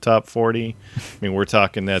to the top 40. I mean, we're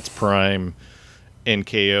talking that's prime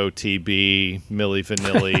NKOTB, Milli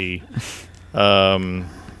Vanilli.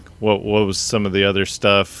 What was some of the other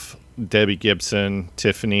stuff? Debbie Gibson,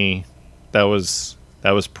 Tiffany. That was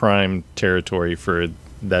prime territory for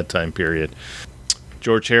that time period.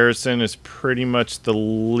 George Harrison is pretty much the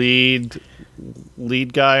lead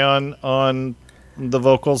guy on the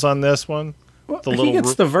vocals on this one. He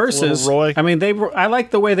gets the verses. Roy. I mean, I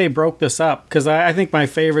like the way they broke this up, because I think my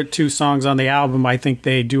favorite 2 songs on the album, I think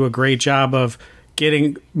they do a great job of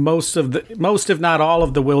getting most if not all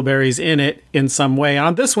of the Wilburys in it in some way.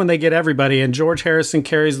 On this one, they get everybody, and George Harrison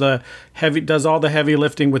does all the heavy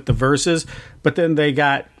lifting with the verses, but then they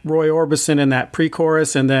got Roy Orbison in that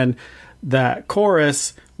pre-chorus, and then the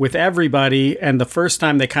chorus with everybody, and the first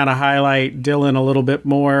time they kind of highlight Dylan a little bit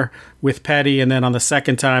more with Petty, and then on the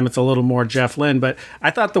second time it's a little more Jeff Lynne. But I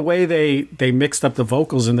thought the way they mixed up the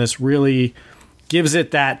vocals in this really gives it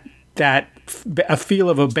that a feel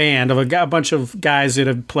of a band, of a bunch of guys that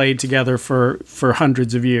have played together for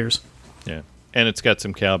hundreds of years. Yeah, and it's got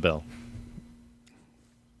some cowbell.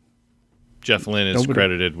 Jeff Lynne is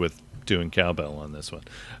credited with doing cowbell on this one.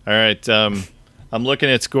 All right, I'm looking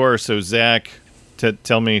at score, so Zach,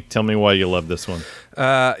 tell me why you love this one.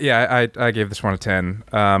 I gave this one a 10.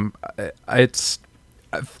 It's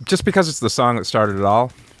just because it's the song that started it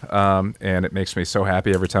all, and it makes me so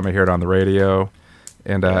happy every time I hear it on the radio.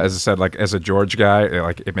 And as I said, like, as a George guy,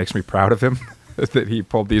 it makes me proud of him that he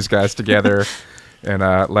pulled these guys together and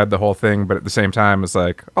led the whole thing. But at the same time, it's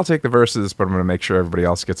like, I'll take the verses, but I'm going to make sure everybody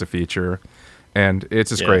else gets a feature. And it's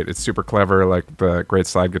just great. It's super clever, like the great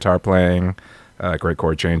slide guitar playing, great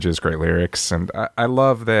chord changes, great lyrics. And I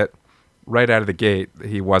love that right out of the gate,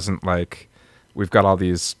 he wasn't like, we've got all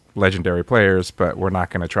these legendary players, but we're not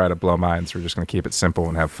going to try to blow minds. We're just going to keep it simple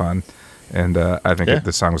and have fun. And I think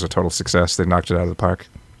this song was a total success. They knocked it out of the park.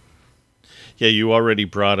 Yeah, you already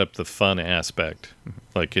brought up the fun aspect.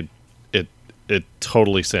 Like it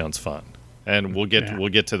totally sounds fun. And we'll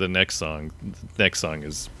get to the next song. The next song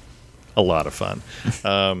is a lot of fun.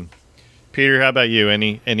 Peter, how about you?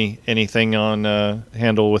 Anything on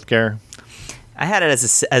Handle with Care? I had it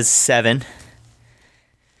as 7.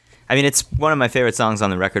 I mean, it's one of my favorite songs on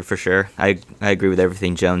the record for sure. I agree with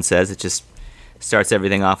everything Joan says. It just starts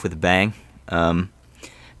everything off with a bang.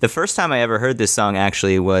 The first time I ever heard this song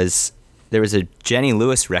actually was there was a Jenny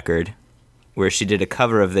Lewis record where she did a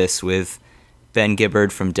cover of this with Ben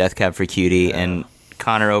Gibbard from Death Cab for Cutie and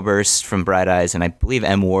Conor Oberst from Bright Eyes, and I believe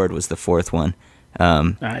M. Ward was the 4th one.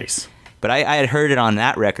 Nice. But I had heard it on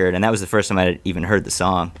that record, and that was the first time I had even heard the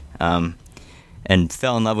song, and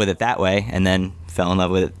fell in love with it that way, and then fell in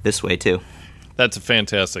love with it this way too. That's a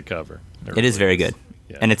fantastic cover. It is very good,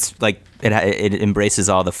 Yeah. and it's like it embraces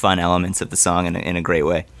all the fun elements of the song in a great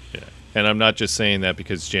way. Yeah. And I'm not just saying that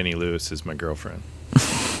because Jenny Lewis is my girlfriend.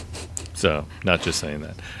 So, not just saying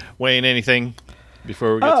that. Wayne, anything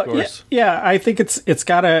before we get scores? Yeah, I think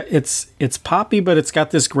it's poppy, but it's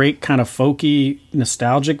got this great kind of folky,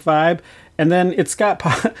 nostalgic vibe. And then it's got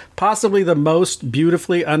possibly the most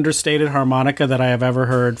beautifully understated harmonica that I have ever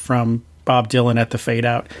heard from Bob Dylan at the fade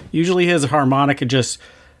out. Usually his harmonica just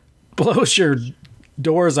blows your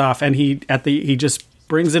doors off, and he just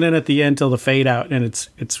brings it in at the end till the fade out, and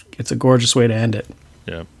it's a gorgeous way to end it.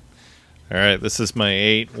 Yeah. All right, this is my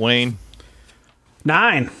 8. Wayne?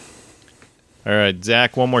 9. All right,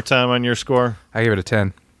 Zach, one more time on your score. I give it a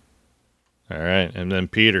 10. All right, and then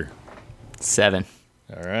Peter. 7.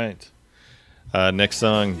 All right. Next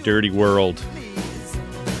song, Dirty World.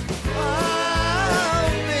 Oh,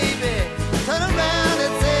 baby, turn around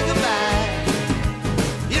and say goodbye.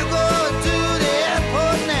 You're going to the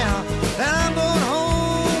airport now, and I'm going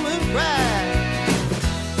home and cry.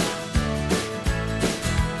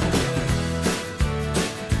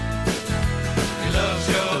 He loves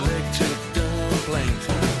your electric dumplings.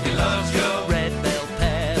 He loves your red bell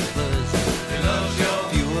peppers. He loves your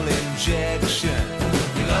fuel injection.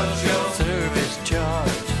 He loves your service charge.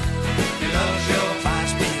 He loves your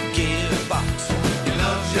 5-speed gearbox. He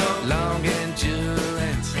loves your long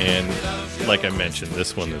endurance. And like I mentioned,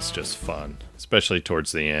 this one is just fun, especially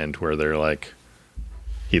towards the end where they're like,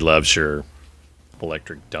 he loves your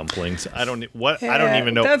electric dumplings. I don't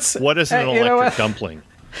even know. What is an electric dumpling?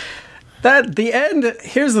 That the end.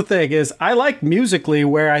 Here's the thing: is I like musically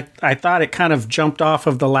where I thought it kind of jumped off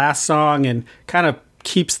of the last song and kind of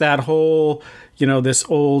keeps that whole this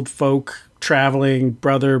old folk traveling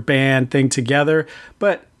brother band thing together.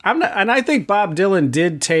 But I'm not, and I think Bob Dylan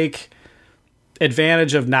did take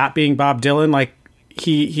advantage of not being Bob Dylan. Like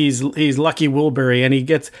he's Lucky Wilbury, and he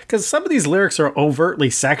gets, because some of these lyrics are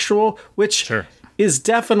overtly sexual, which. Sure. Is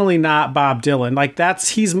definitely not Bob Dylan. Like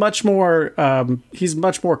he's much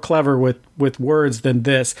more clever with words than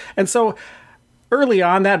this. And so early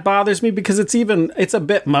on that bothers me because it's a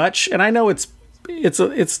bit much. And I know it's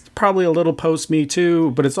probably a little post Me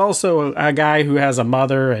Too, but it's also a guy who has a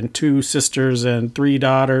mother and 2 sisters and 3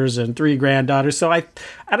 daughters and 3 granddaughters. So I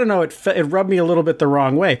don't know, it rubbed me a little bit the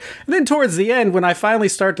wrong way. And then towards the end, when I finally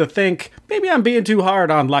start to think maybe I'm being too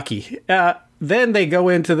hard on Lucky, then they go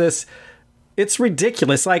into this. It's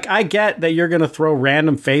ridiculous. Like, I get that you're going to throw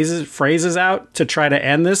random phrases out to try to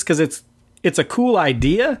end this because it's a cool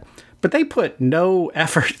idea, but they put no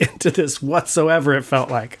effort into this whatsoever, it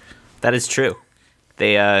felt like. That is true.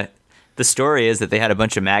 They the story is that they had a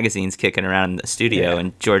bunch of magazines kicking around in the studio,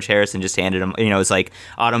 and George Harrison just handed them, it was like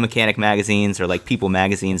Auto Mechanic magazines or like People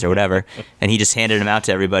magazines or whatever, and he just handed them out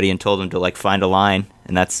to everybody and told them to like find a line,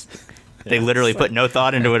 and they literally put no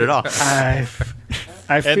thought into it at all.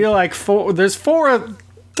 I feel like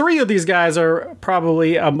 3 of these guys are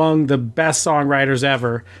probably among the best songwriters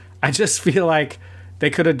ever. I just feel like they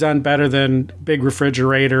could have done better than Big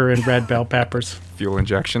Refrigerator and Red Bell Peppers. Fuel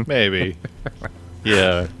injection. Maybe.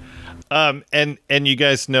 Yeah. And you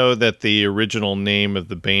guys know that the original name of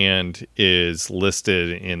the band is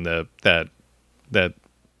listed in that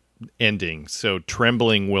ending. So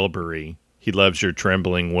Trembling Wilbury. He loves your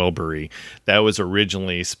Trembling Wilbury. That was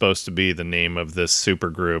originally supposed to be the name of this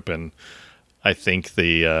supergroup, and I think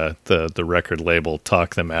the record label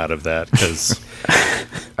talked them out of that because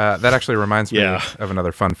that actually reminds me of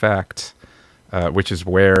another fun fact, which is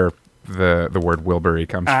where the word Wilbury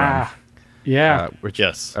comes from. Yeah. Which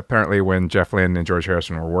apparently when Jeff Lynne and George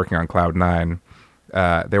Harrison were working on Cloud 9,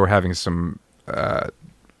 they were having some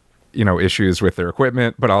issues with their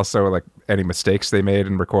equipment, but also like any mistakes they made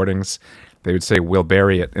in recordings. They would say, "We'll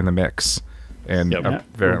bury it in the mix," and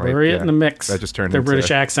apparently, we'll bury it in the mix. That just turned their into British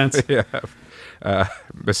accents.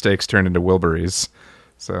 Mistakes turned into Wilburys.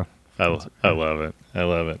 So I love it. I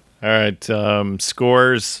love it. All right,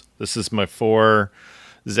 scores. This is my 4.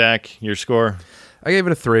 Zach, your score? I gave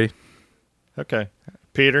it a 3. Okay,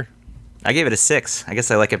 Peter. I gave it a 6. I guess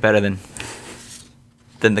I like it better than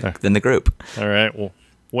than the group. All right. Well,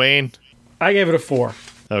 Wayne. I gave it a 4.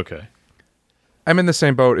 Okay. I'm in the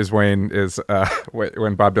same boat as Wayne is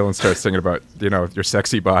when Bob Dylan starts singing about, your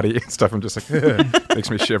sexy body and stuff. I'm just like, makes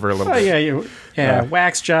me shiver a little Oh bit. yeah,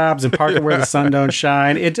 wax jobs and parking where the sun don't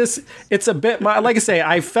shine. It's a bit, like I say,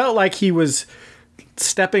 I felt like he was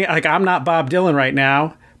stepping, like I'm not Bob Dylan right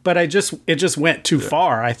now, but it just went too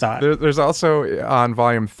far, I thought. There's also on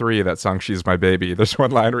volume 3, that song, She's My Baby. There's one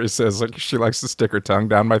line where he says, like, she likes to stick her tongue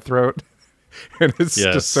down my throat. And it's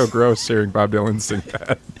just so gross hearing Bob Dylan sing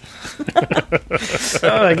that.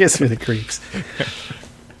 Oh, that gives me the creeps.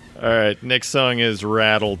 All right. Next song is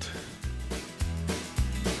Rattled.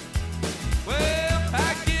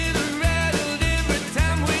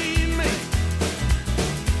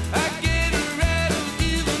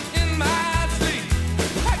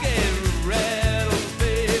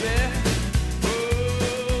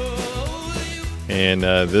 And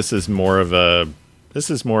this is more of a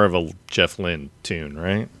Jeff Lynne tune,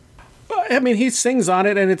 right? I mean, he sings on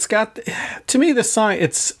it, and it's got, to me, this song,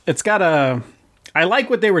 it's got I like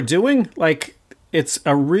what they were doing. Like, it's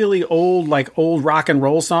a really old rock and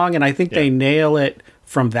roll song, and I think they nail it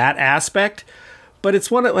from that aspect. But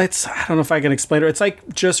it's I don't know if I can explain it. It's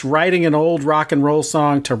like just writing an old rock and roll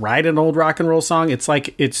song to write an old rock and roll song. It's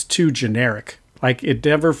like, it's too generic. Like, it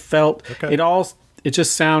never felt, it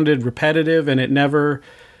just sounded repetitive, and it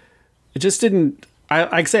just didn't,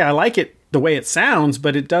 I say I like it the way it sounds,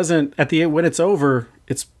 but it doesn't, at the end, when it's over,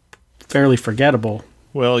 it's fairly forgettable.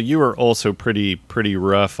 Well, you were also pretty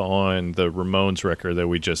rough on the Ramones record that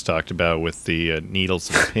we just talked about with the Needles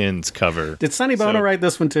and Pins cover. Did Sonny Bono write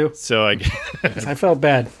this one too? So I felt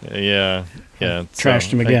bad. Yeah.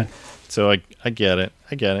 Trashed him again. I get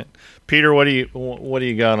it. Peter, what do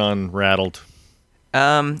you got on Rattled?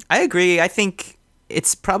 I agree. I think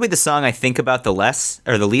it's probably the song I think about the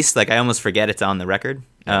least. Like, I almost forget it's on the record.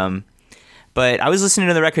 But I was listening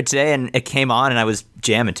to the record today, and it came on, and I was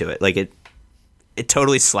jamming to it. Like, it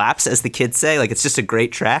totally slaps, as the kids say. Like, it's just a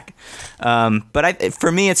great track. But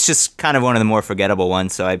for me, it's just kind of one of the more forgettable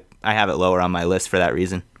ones, so I have it lower on my list for that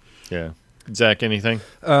reason. Yeah. Zach, anything?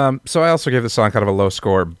 So I also gave the song kind of a low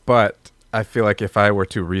score, but I feel like if I were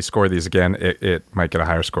to rescore these again, it might get a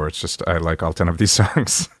higher score. It's just, I like all 10 of these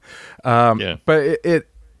songs. But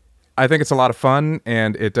I think it's a lot of fun,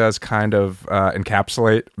 and it does kind of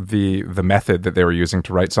encapsulate the method that they were using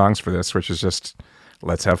to write songs for this, which is just,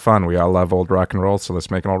 let's have fun. We all love old rock and roll, so let's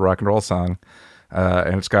make an old rock and roll song.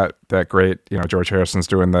 And it's got that great, George Harrison's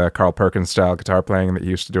doing the Carl Perkins style guitar playing that he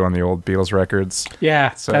used to do on the old Beatles records.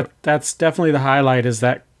 Yeah, so that's definitely the highlight, is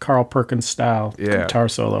that Carl Perkins style guitar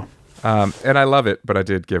solo. And I love it, but I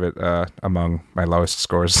did give it among my lowest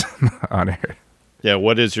scores on here. Yeah,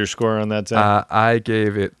 what is your score on that, Zach? I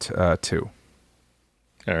gave it 2.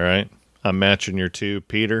 All right. I'm matching your 2.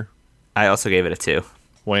 Peter? I also gave it a 2.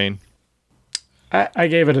 Wayne? I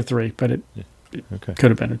gave it a 3, but it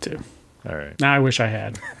could have been a 2. All right. Now I wish I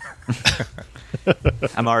had.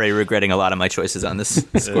 I'm already regretting a lot of my choices on this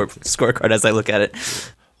scorecard as I look at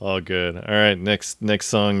it. All good. All right, next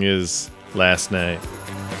song is Last Night.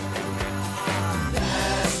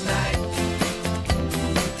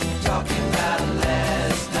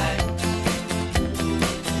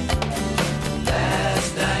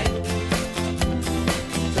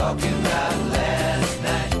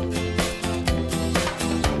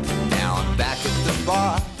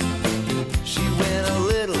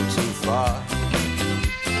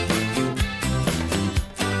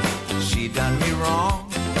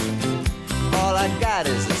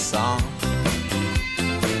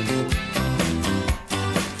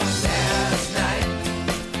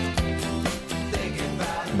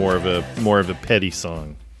 More of a petty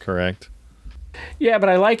song, correct? Yeah, but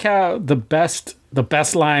I like how the best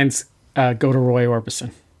lines go to Roy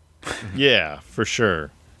Orbison. Yeah, for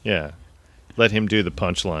sure. Yeah, let him do the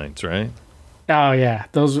punchlines, right? Oh yeah,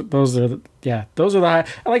 those are the high.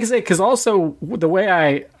 Like I say, because also the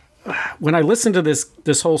way when I listen to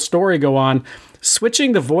this whole story go on,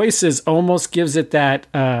 switching the voices almost gives it that.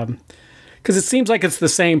 Because it seems like it's the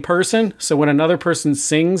same person. So when another person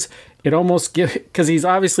sings, it almost gives, because he's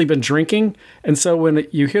obviously been drinking. And so when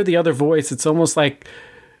you hear the other voice, it's almost like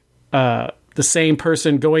the same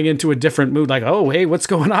person going into a different mood. Like, oh, hey, what's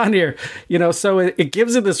going on here? So it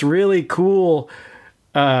gives it this really cool,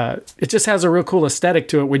 it just has a real cool aesthetic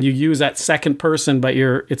to it when you use that second person, but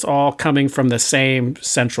it's all coming from the same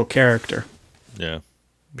central character. Yeah.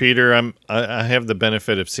 Peter, I have the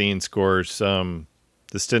benefit of seeing scores.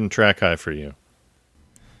 This didn't track high for you.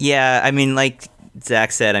 Yeah, I mean, like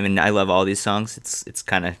Zach said, I mean, I love all these songs. It's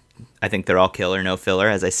kind of, I think they're all killer, no filler,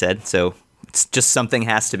 as I said. So it's just something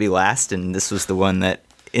has to be last, and this was the one that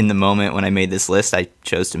in the moment when I made this list, I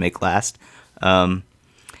chose to make last.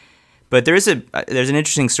 But there's an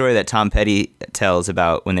interesting story that Tom Petty tells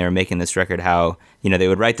about when they were making this record, how, they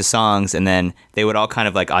would write the songs and then they would all kind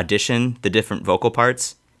of like audition the different vocal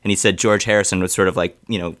parts. And he said George Harrison would sort of like,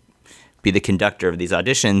 be the conductor of these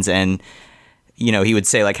auditions. And, he would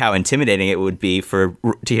say like how intimidating it would be to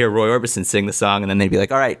hear Roy Orbison sing the song. And then they'd be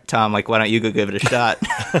like, all right, Tom, like, why don't you go give it a shot?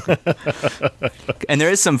 And there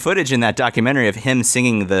is some footage in that documentary of him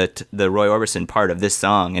singing the Roy Orbison part of this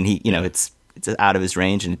song. And he, it's out of his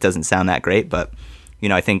range and it doesn't sound that great. But,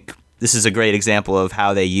 I think this is a great example of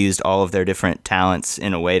how they used all of their different talents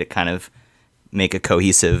in a way to kind of make a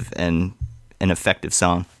cohesive and an effective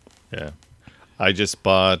song. Yeah. I just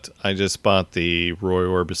bought the Roy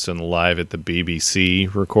Orbison live at the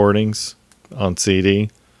BBC recordings on CD.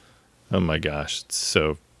 Oh my gosh, it's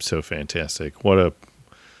so fantastic. What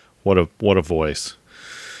a voice.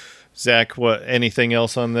 Zach, anything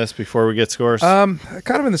else on this before we get scores? Kind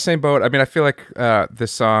of in the same boat. I mean, I feel like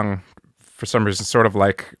this song for some reason sort of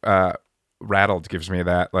like Rattled gives me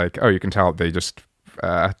that, like, oh, you can tell they just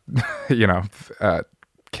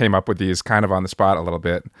came up with these kind of on the spot a little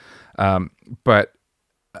bit. But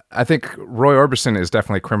I think Roy Orbison is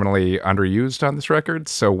definitely criminally underused on this record.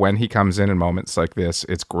 So when he comes in moments like this,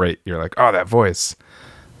 it's great. You're like, oh, that voice.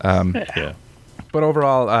 Yeah. But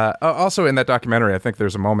overall, also in that documentary, I think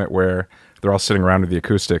there's a moment where they're all sitting around with the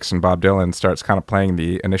acoustics and Bob Dylan starts kind of playing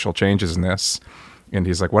the initial changes in this. And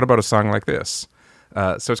he's like, what about a song like this?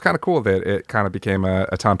 So it's kind of cool that it kind of became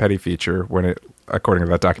a Tom Petty feature when it, according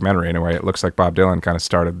to that documentary anyway, it looks like Bob Dylan kind of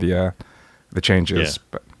started the changes. Yeah.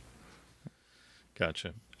 But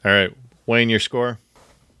Gotcha. All right, Wayne, your score?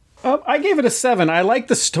 I gave it a 7. I like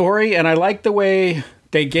the story, and I like the way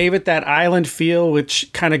they gave it that island feel,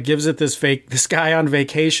 which kind of gives it this guy on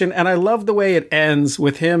vacation. And I love the way it ends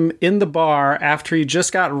with him in the bar after he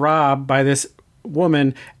just got robbed by this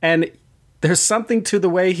woman. And there's something to the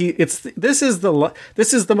way this is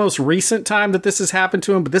the most recent time that this has happened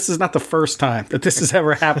to him, but this is not the first time that this has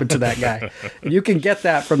ever happened to that guy. You can get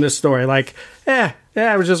that from this story. Like, I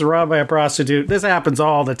was just robbed by a prostitute. This happens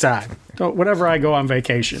all the time. Whenever I go on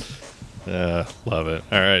vacation. Love it.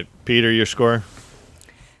 All right, Peter, your score?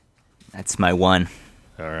 That's my 1.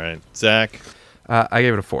 All right, Zach? I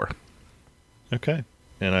gave it a 4. Okay,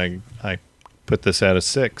 and I put this at a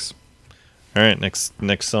 6. All right,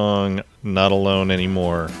 next song, Not Alone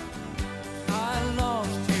Anymore. I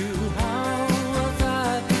lost you, how was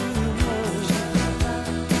I to know?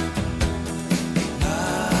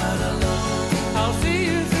 Not alone. I'll see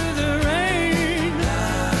you through the rain.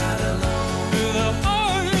 Not alone. Through the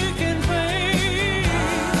heartache and pain.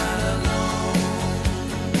 Not alone.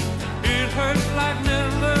 It hurts like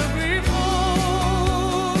never before.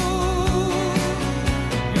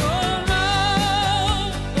 You're not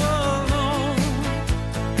alone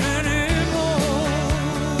anymore.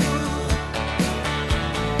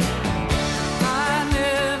 I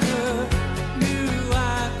never knew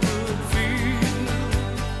I could feel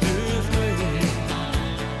this way.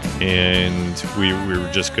 And we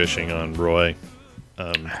were just gushing on Roy.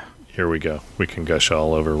 Here we go. We can gush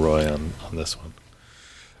all over Roy on this one.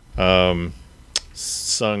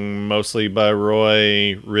 Sung mostly by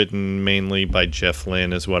Roy, written mainly by Jeff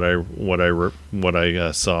Lynne is what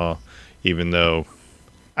I saw. Even though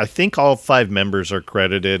I think all 5 members are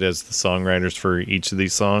credited as the songwriters for each of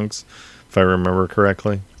these songs, if I remember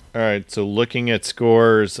correctly. All right, so looking at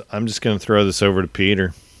scores, I'm just going to throw this over to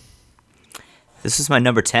Peter. This is my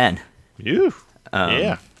number 10. You,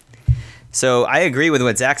 yeah. So I agree with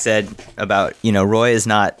what Zach said about, Roy is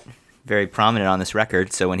not very prominent on this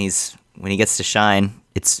record. So when he gets to shine,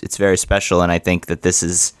 it's very special. And I think that this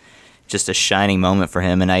is just a shining moment for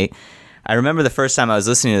him. And I remember the first time I was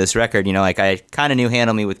listening to this record, like I kind of knew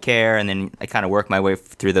Handle Me With Care. And then I kind of worked my way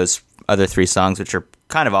through those other 3 songs, which are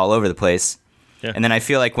kind of all over the place. Yeah. And then I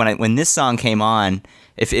feel like when this song came on,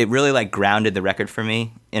 if it really like grounded the record for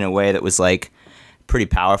me in a way that was like pretty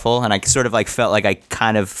powerful, and I sort of like felt like I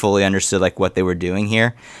kind of fully understood like what they were doing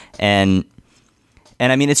here, and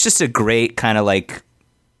I mean it's just a great kind of like,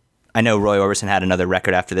 I know Roy Orbison had another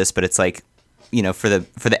record after this, but it's like, for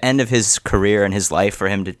the end of his career and his life, for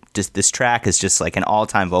him to just, this track is just like an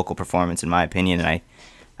all-time vocal performance in my opinion, and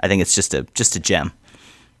I think it's just a gem.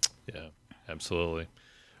 Yeah, absolutely.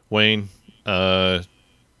 Wayne,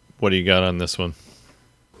 what do you got on this one?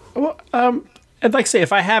 Well, I'd like to say,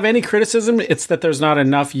 if I have any criticism, it's that there's not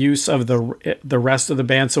enough use of the rest of the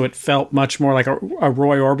band, so it felt much more like a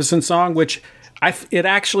Roy Orbison song, which it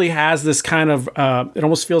actually has this kind of, it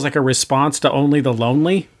almost feels like a response to Only the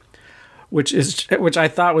Lonely, which I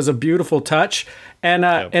thought was a beautiful touch.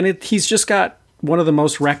 And he's just got one of the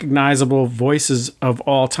most recognizable voices of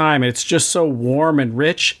all time. It's just so warm and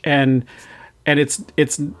rich, and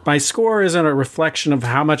it's my score isn't a reflection of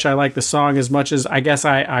how much I like the song as much as I guess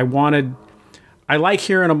I like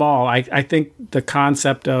hearing them all. I think the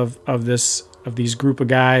concept of these group of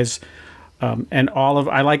guys, and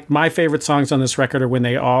I like my favorite songs on this record are when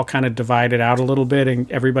they all kind of divide it out a little bit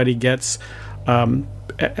and everybody gets I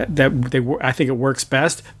think it works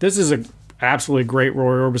best. This is a absolutely great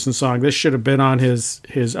Roy Orbison song. This should have been on his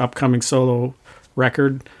upcoming solo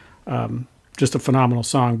record. Just a phenomenal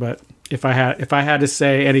song. But if I had to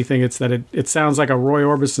say anything, it's that it sounds like a Roy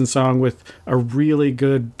Orbison song with a really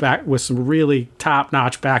good with some really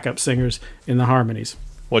top-notch backup singers in the harmonies.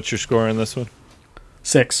 What's your score on this one?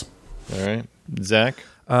 6. All right, Zach.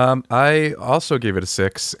 I also gave it a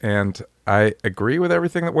 6, and I agree with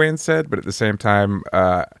everything that Wayne said, but at the same time,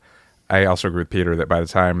 I also agree with Peter that by the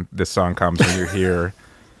time this song comes and you hear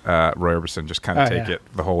Roy Orbison just kind of take it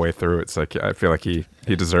the whole way through, it's like I feel like he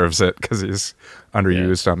deserves it because he's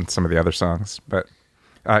underused on some of the other songs. But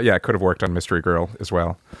it could have worked on Mystery Girl as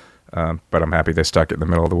well. But I'm happy they stuck it in the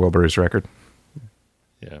middle of the Wilburys record.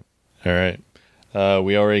 Yeah. All right.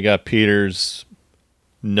 We already got Peter's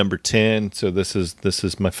number 10, so this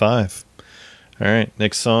is my 5. All right.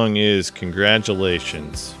 Next song is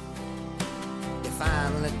Congratulations. You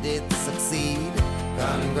finally did succeed.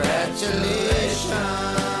 Congratulations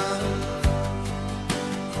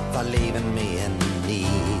for leaving me in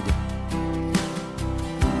need.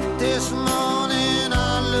 This morning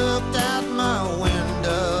I looked out my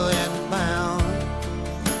window and found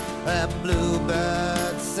a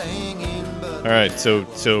bluebird singing. All right,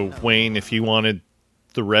 so Wayne, if you wanted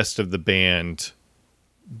the rest of the band,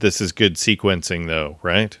 this is good sequencing though,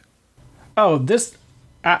 right? Oh, this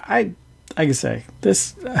I can say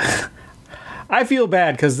this. I feel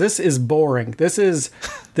bad because this is boring.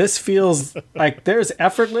 This feels like there's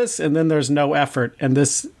effortless and then there's no effort, and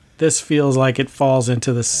this feels like it falls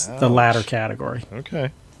into the latter category.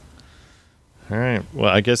 Okay. All right. Well,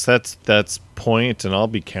 I guess that's point, and I'll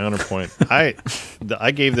be counterpoint. I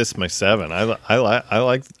gave this my 7. I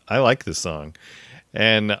like this song,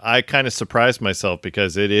 and I kind of surprised myself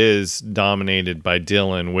because it is dominated by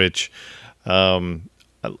Dylan. Which,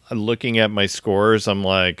 looking at my scores, I'm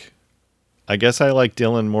like, I guess I like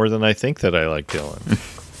Dylan more than I think that I like Dylan.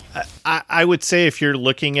 I would say if you're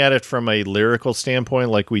looking at it from a lyrical standpoint,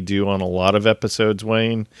 like we do on a lot of episodes,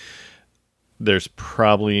 Wayne, there's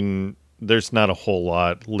not a whole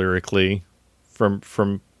lot lyrically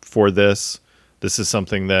for this. This is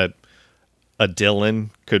something that a Dylan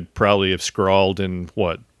could probably have scrawled in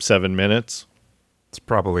 7 minutes. It's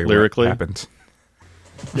probably lyrically what happened.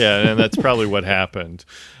 Yeah, and that's probably what happened.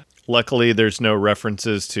 Luckily, there's no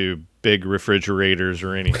references to big refrigerators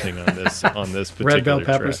or anything on this particular Red bell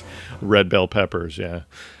peppers. track. Red bell peppers, yeah.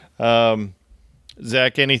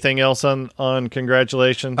 Zach, anything else on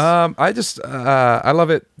Congratulations? I just I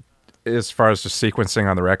love it as far as just sequencing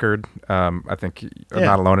on the record. I think I'm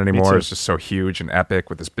Not Alone Anymore is just so huge and epic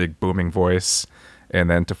with this big booming voice, and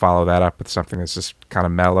then to follow that up with something that's just kind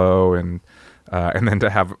of mellow, and then to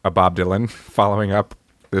have a Bob Dylan following up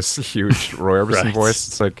this huge Roy Orbison Right. voice.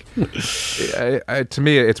 It's like, to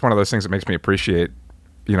me, it's one of those things that makes me appreciate,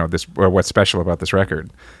 this, or what's special about this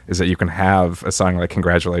record is that you can have a song like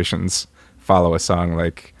Congratulations follow a song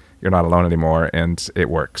like You're Not Alone Anymore, and it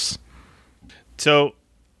works. So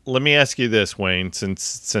let me ask you this, Wayne,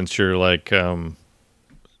 since you're like, going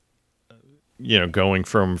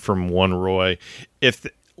from one Roy, if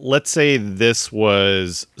let's say this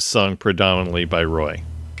was sung predominantly by Roy,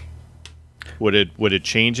 would it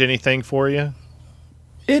change anything for you?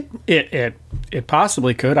 It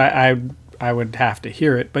possibly could. I would have to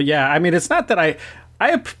hear it, but yeah, I mean, it's not that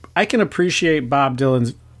I can appreciate Bob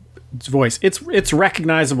Dylan's voice. It's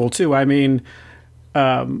recognizable too. I mean,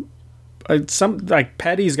 some like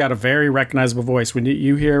Petty's got a very recognizable voice. When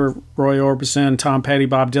you hear Roy Orbison, Tom Petty,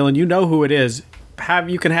 Bob Dylan, you know who it is.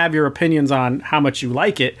 You can have your opinions on how much you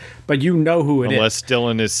like it, but you know who it is. Unless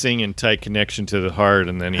Dylan is singing Tight Connection to the Heart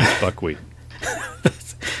and then he's buckwheat.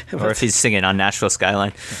 Or if he's singing on Nashville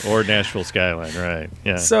Skyline. Or Nashville Skyline, right.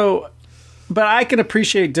 Yeah. So, but I can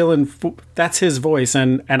appreciate Dylan. That's his voice,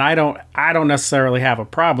 and I don't necessarily have a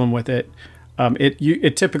problem with it.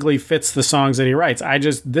 It typically fits the songs that he writes.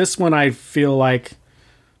 This one I feel like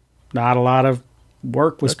not a lot of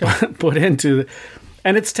work was put into,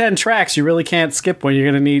 and it's 10 tracks. You really can't skip one.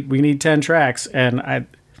 We need 10 tracks, and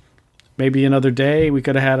maybe another day we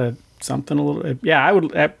could have had something a little. Yeah, I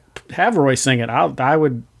would have Roy sing it. That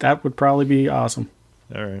would probably be awesome.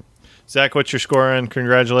 All right, Zach, what's your score on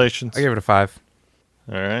Congratulations? I gave it a 5.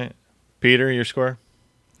 All right, Peter, your score?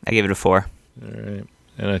 I gave it a 4. All right.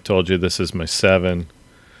 And I told you this is my 7.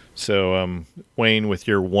 So, Wayne, with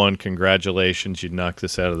your 1, congratulations. You knocked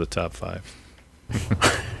this out of the top 5.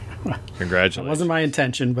 Congratulations. That wasn't my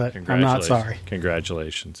intention, but I'm not sorry.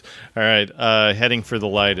 Congratulations. All right. Heading for the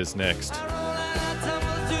Light is next.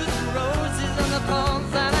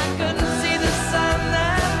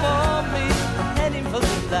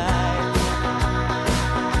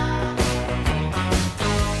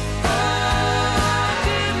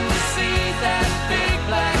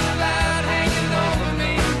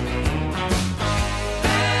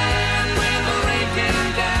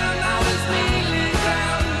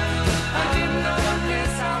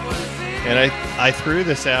 And I threw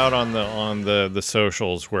this out on the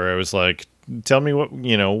socials where I was like, tell me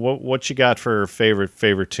what you got for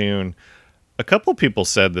favorite tune. A couple people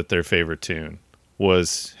said that their favorite tune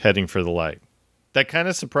was Heading for the Light. That kind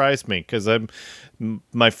of surprised me because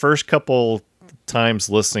my first couple times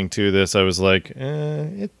listening to this, I was like,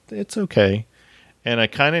 it's okay. And I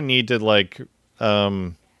kind of need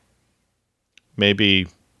to maybe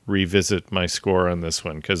revisit my score on this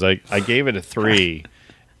one because I gave it a 3.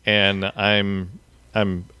 And I'm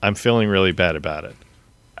feeling really bad about it.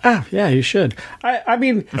 Yeah, you should. I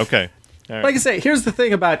mean, okay. All right. Like I say, here's the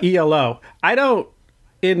thing about ELO.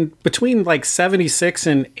 In between like 76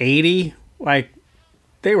 and 80, like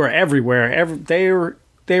they were everywhere. They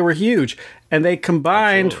were huge, and they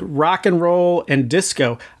combined rock and roll and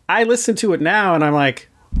disco. I listen to it now, and I'm like,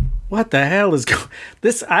 what the hell is going?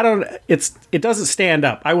 This? It doesn't stand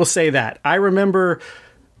up. I will say that. I remember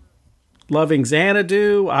loving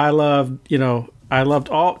Xanadu. I loved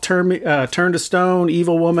all Turn to Stone,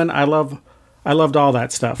 Evil Woman. I loved all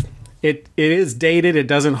that stuff. It is dated. It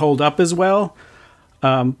doesn't hold up as well.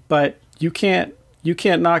 But you can't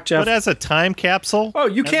knock Jeff. But as a time capsule? Oh,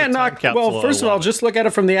 you can't knock. Well, first of all, just look at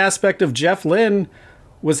it from the aspect of Jeff Lynne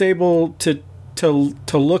was able to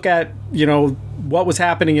look at, what was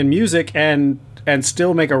happening in music and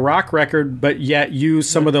still make a rock record, but yet use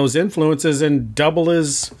some of those influences and double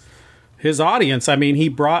his audience. I mean, he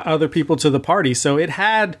brought other people to the party. So it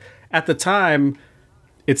had, at the time,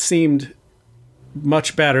 it seemed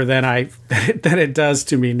much better than it does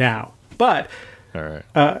to me now. But all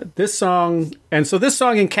right. This song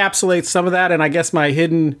encapsulates some of that, and I guess my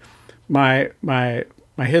hidden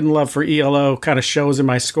love for ELO kind of shows in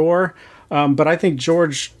my score. But I think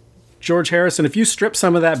George Harrison, if you strip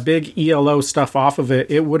some of that big ELO stuff off of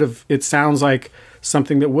it, it sounds like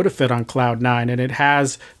something that would have fit on Cloud 9,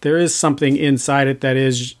 and there is something inside it that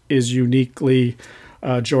is uniquely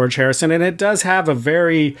George Harrison, and it does have a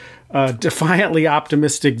very defiantly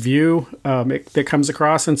optimistic view that comes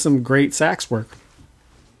across in some great sax work.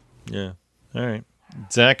 Yeah. All right.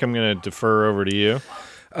 Zach, I'm going to defer over to you.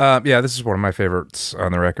 This is one of my favorites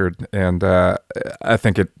on the record, and I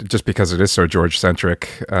think it just because it is so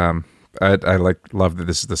George-centric. I love that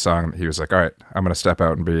this is the song. He was like, all right, I'm going to step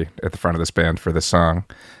out and be at the front of this band for this song.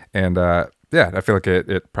 And I feel like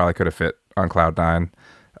it probably could have fit on Cloud 9,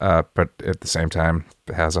 but at the same time,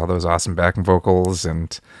 it has all those awesome backing vocals,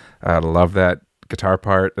 and I love that guitar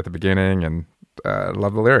part at the beginning, and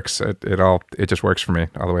love the lyrics. It just works for me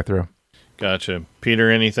all the way through. Gotcha. Peter,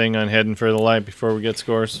 anything on Heading for the Light before we get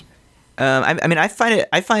scores? I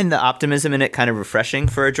find the optimism in it kind of refreshing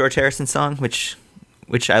for a George Harrison song, which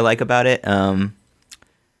I like about it.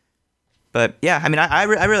 But yeah, I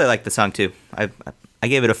really like the song too. I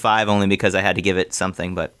gave it a 5 only because I had to give it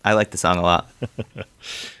something, but I like the song a lot.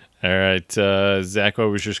 All right, Zach, what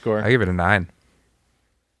was your score? I gave it a 9.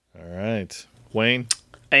 All right, Wayne,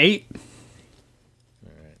 8.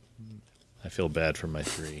 All right, I feel bad for my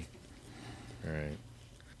 3.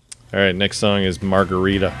 All right. Next song is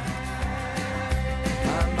Margarita.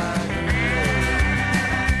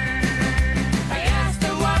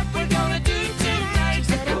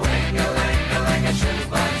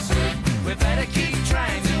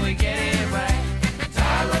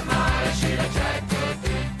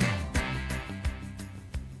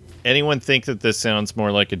 Anyone think that this sounds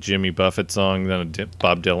more like a Jimmy Buffett song than a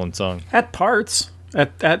Bob Dylan song? At parts,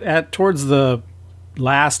 at towards the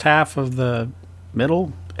last half of the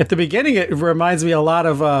middle. At the beginning, it reminds me a lot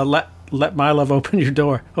of "Let My Love Open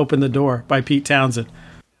the Door" by Pete Townsend.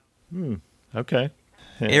 Okay.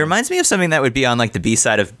 Yeah. It reminds me of something that would be on like the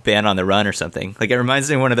B-side of Band on the Run or something. Like it reminds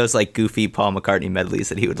me of one of those like goofy Paul McCartney medleys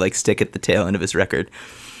that he would like stick at the tail end of his record.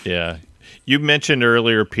 Yeah. You mentioned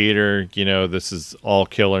earlier, Peter, this is all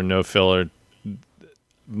killer, no filler.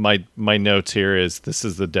 My notes here is this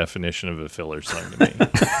is the definition of a filler song to me.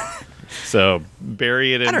 So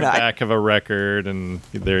bury it in the back of a record, and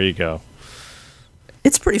there you go.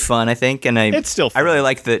 It's pretty fun, I think, and It's still I really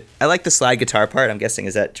fun. like the slide guitar part. I'm guessing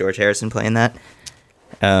is that George Harrison playing that.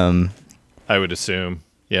 I would assume.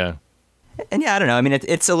 Yeah. And yeah, I don't know. I mean,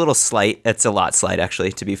 it's a little slight. It's a lot slight,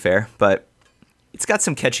 actually, to be fair. But it's got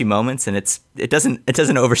some catchy moments, and it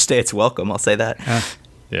doesn't overstay its welcome. I'll say that.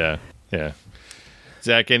 Yeah. Yeah.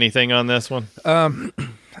 Zach, anything on this one?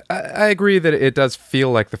 I agree that it does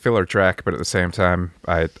feel like the filler track, but at the same time,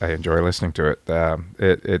 I enjoy listening to it.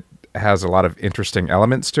 It has a lot of interesting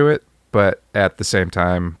elements to it, but at the same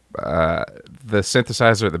time, the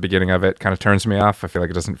synthesizer at the beginning of it kind of turns me off. I feel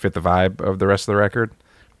like it doesn't fit the vibe of the rest of the record.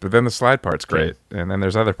 But then the slide part's great, and then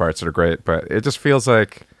there's other parts that are great, but it just feels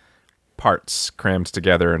like parts crammed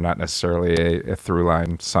together and not necessarily a through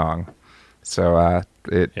line song. So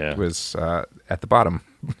it was at the bottom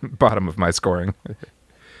of my scoring.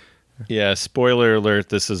 Yeah, spoiler alert,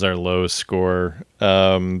 this is our lowest score.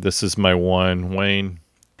 This is my 1. Wayne?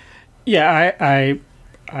 Yeah,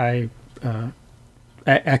 I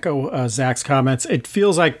echo Zach's comments. It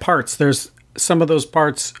feels like parts. There's some of those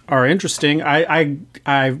parts are interesting. I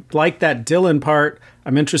like that Dylan part.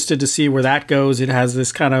 I'm interested to see where that goes. It has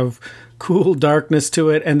this kind of cool darkness to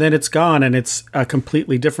it, and then it's gone, and it's a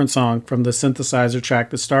completely different song from the synthesizer track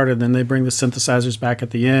that started. Then they bring the synthesizers back at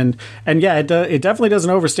the end, and yeah, it definitely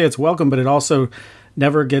doesn't overstay its welcome, but it also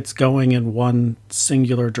never gets going in one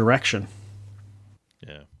singular direction.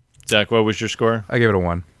 Yeah. Zach, what was your score? I give it a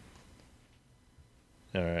 1.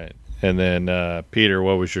 All right. And then Peter,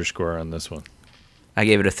 what was your score on this one? I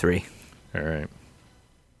gave it a 3. All right.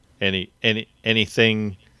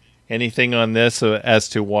 Anything on this as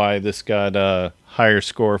to why this got a higher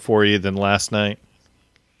score for you than last night?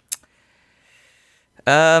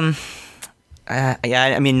 Yeah,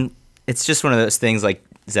 I mean, it's just one of those things. Like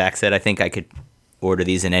Zach said, I think I could order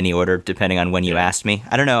these in any order depending on when you asked me.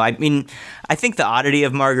 I don't know. I mean, I think the oddity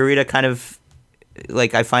of Margarita kind of,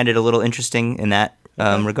 like, I find it a little interesting in that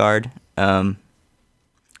regard.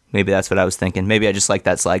 Maybe that's what I was thinking. Maybe I just like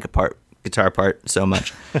that slide guitar part so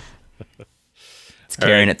much. It's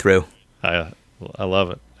carrying it through. I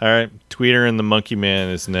love it. All right. Tweeter and the Monkey Man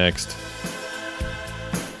is next.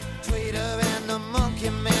 Tweeter and the Monkey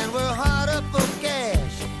Man were hard up for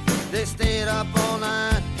cash. They stayed up all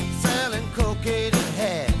night selling cocaine and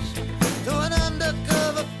hash to an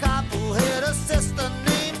undercover cop who had a sister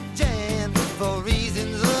named Jan. For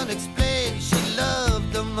reasons unexplained, she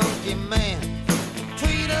loved the Monkey Man.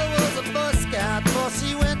 Tweeter was a Boy Scout before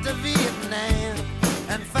she went to Vietnam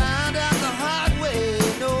and found out the hard way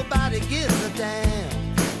nobody gives a damn.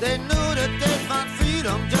 They knew that they'd find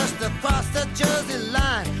freedom just across the Jersey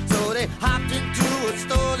line. So they hopped into a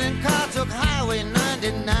stolen car, took Highway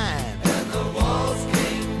 99. And the walls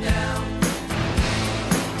came down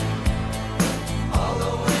all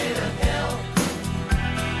the way to hell.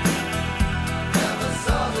 Never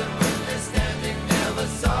saw them when they're standing, never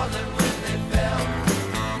saw them when they fell.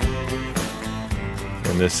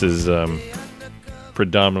 And this is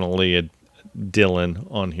predominantly a Dylan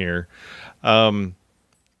on here.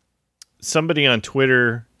 Somebody on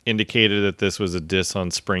Twitter indicated that this was a diss on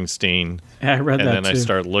Springsteen. Yeah, I read and that then too. I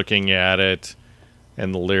started looking at it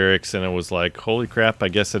and the lyrics, and it was like, holy crap, I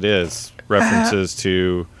guess it is. References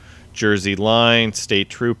to Jersey Line, State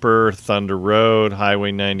Trooper, Thunder Road,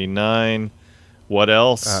 Highway 99. What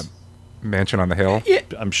else? Mansion on the Hill.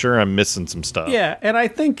 I'm sure I'm missing some stuff. Yeah, and I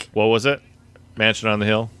think What was it? Mansion on the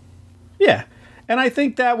Hill? yeah. And I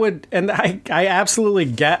think that would, and I absolutely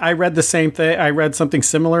get, I read the same thing. I read something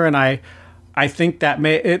similar, and I think that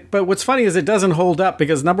may, it, but what's funny is it doesn't hold up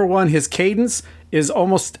because number one, his cadence is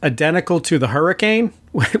almost identical to the Hurricane.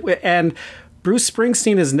 And Bruce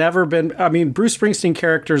Springsteen has never been, I mean, Bruce Springsteen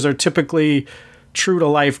characters are typically true to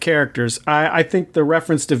life characters. I think the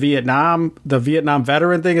reference to Vietnam, the Vietnam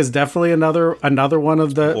veteran thing is definitely another one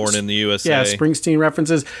of the Born in the USA. Yeah, Springsteen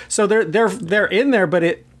references. So they're in there, but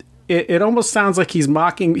it almost sounds like he's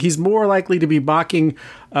mocking. He's more likely to be mocking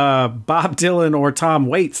Bob Dylan or Tom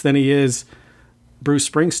Waits than he is Bruce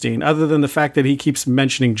Springsteen. Other than the fact that he keeps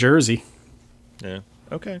mentioning Jersey. Yeah.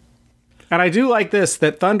 Okay. And I do like this,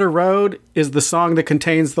 that Thunder Road is the song that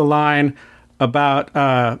contains the line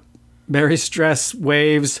about Mary's dress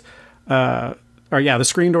waves. The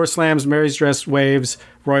screen door slams, Mary's dress waves,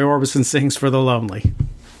 Roy Orbison sings for the lonely.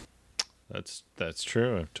 That's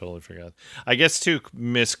true. I totally forgot. I guess to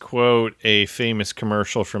misquote a famous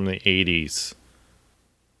commercial from the 80s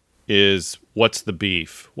is what's the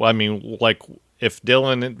beef? Well, I mean, like if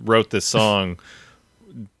Dylan wrote this song,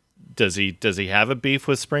 does he have a beef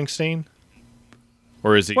with Springsteen?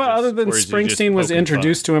 Or is he other than Springsteen was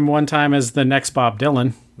introduced to him one time as the next Bob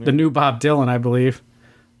Dylan, the new Bob Dylan, I believe.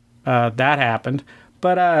 That happened.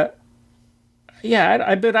 But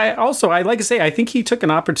Yeah, but I also I like to say I think he took an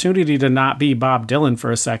opportunity to not be Bob Dylan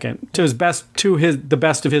for a second to the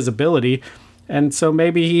best of his ability, and so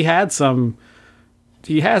maybe he has some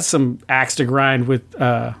axe to grind with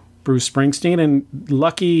Bruce Springsteen, and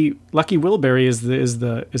Lucky Wilbury is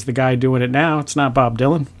the guy doing it now. It's not Bob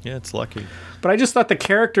Dylan. Yeah, it's Lucky. But I just thought the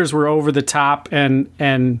characters were over the top, and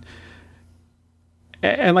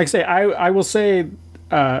like I say, I will say.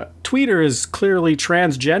 Tweeter is clearly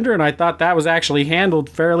transgender, and I thought that was actually handled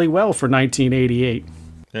fairly well for 1988.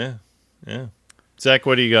 Yeah. Zach,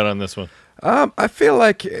 what do you got on this one? I feel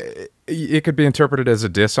like it could be interpreted as a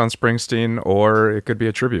diss on Springsteen, or it could be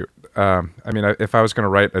a tribute. I mean, if I was going to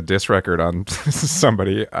write a diss record on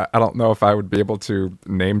somebody, I don't know if I would be able to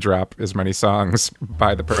name drop as many songs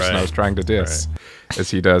by the person I was trying to diss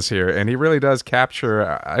as he does here. And he really does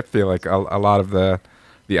capture, I feel like, a lot of the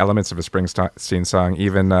elements of a Springsteen song,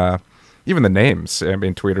 even the names. I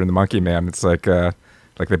mean, Tweeter and the Monkey Man. It's like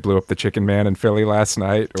they blew up the Chicken Man in Philly last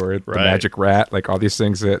night, or the Magic Rat. Like all these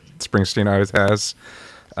things that Springsteen always has.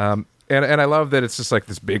 And I love that it's just like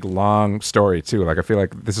this big long story too. Like I feel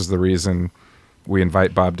like this is the reason we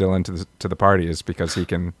invite Bob Dylan to the party, is because he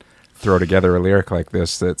can throw together a lyric like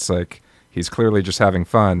this. That's like he's clearly just having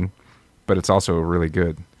fun, but it's also really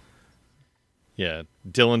good. Yeah,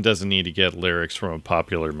 Dylan doesn't need to get lyrics from a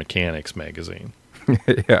Popular Mechanics magazine.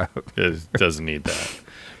 Yeah, it doesn't need that.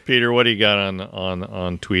 Peter, what do you got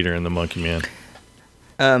on Tweeter and the Monkey Man?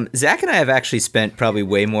 Zach and I have actually spent probably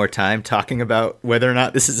way more time talking about whether or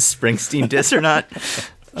not this is a Springsteen diss or not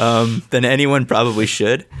than anyone probably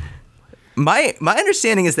should. My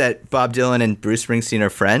understanding is that Bob Dylan and Bruce Springsteen are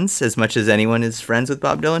friends as much as anyone is friends with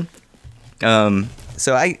Bob Dylan.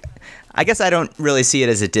 So I guess I don't really see it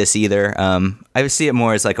as a diss either. I would see it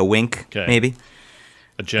more as like a wink, maybe.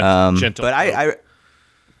 A gentle. But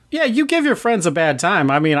Yeah, you give your friends a bad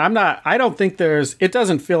time. I mean, I don't think it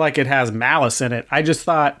doesn't feel like it has malice in it. I just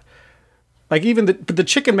thought, like, even the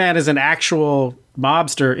Chicken Man is an actual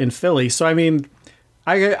mobster in Philly. So, I mean,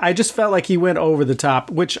 I just felt like he went over the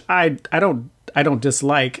top, which I don't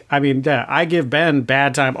dislike. I mean, yeah, I give Ben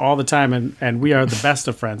bad time all the time, and we are the best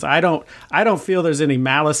of friends. I don't feel there's any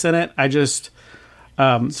malice in it. I just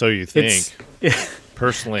so you think.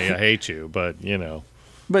 Personally, I hate you, but you know.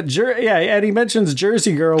 But and he mentions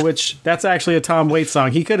Jersey Girl, which that's actually a Tom Waits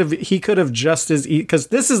song. He could have just as, because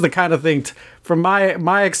this is the kind of thing from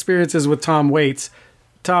my experiences with Tom Waits.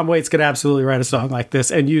 Tom Waits could absolutely write a song like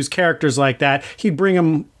this and use characters like that. He'd bring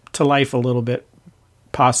them to life a little bit,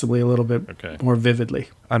 possibly a little bit more vividly.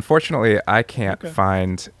 Unfortunately, I can't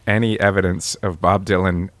find any evidence of Bob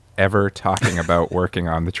Dylan ever talking about working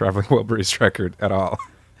on the Traveling Wilburys record at all.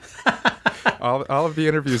 all of the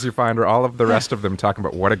interviews you find are all of the rest of them talking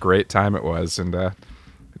about what a great time it was. And,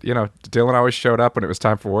 Dylan always showed up when it was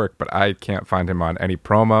time for work, but I can't find him on any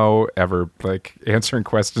promo, ever, like, answering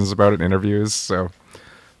questions about it in interviews. So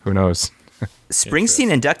who knows?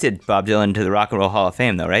 Springsteen inducted Bob Dylan to the Rock and Roll Hall of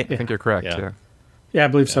Fame, though, right? I think you're correct, yeah. Yeah, I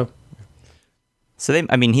believe so. So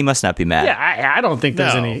he must not be mad. Yeah, I don't think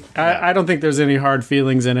there's any. I don't think there's any hard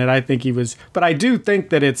feelings in it. I think he was, but I do think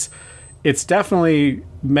that it's definitely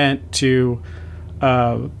meant to,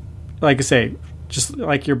 like I say, just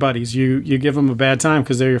like your buddies. You give them a bad time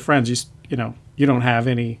because they're your friends. You don't have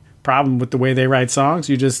any problem with the way they write songs.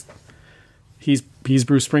 You just he's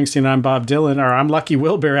Bruce Springsteen and I'm Bob Dylan, or I'm Lucky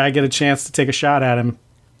Wilbury. I get a chance to take a shot at him.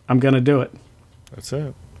 I'm gonna do it. That's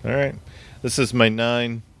it. All right. This is my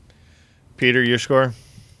 9. Peter, your score?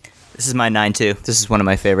 This is my 9 too. This is one of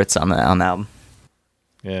my favorites on the album.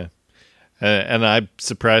 Yeah, and I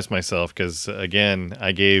surprised myself because again,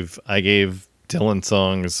 I gave Dylan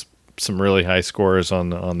songs some really high scores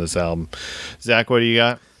on this album. Zach, what do you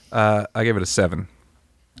got? I gave it a 7.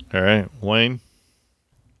 All right, Wayne.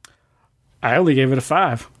 I only gave it a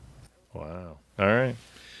 5. Wow. All right.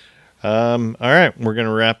 All right. We're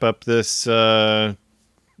gonna wrap up this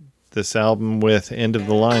this album with End of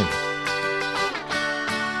the Line.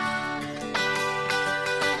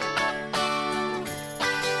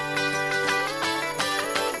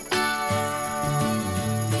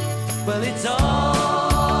 Well, it's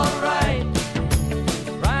all right.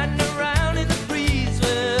 Riding around in the breeze.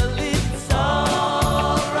 Well, it's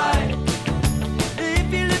all right.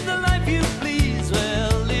 If you live the life you please.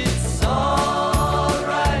 Well, it's all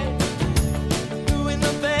right. Doing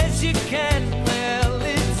the best you can. Well,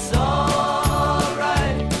 it's all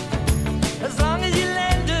right. As long as you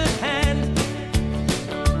lend a hand.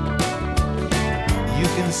 You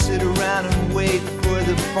can sit around and wait for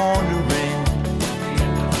the phone to ring.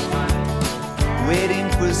 Waiting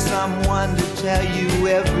for someone to tell you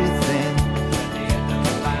everything.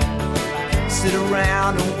 sit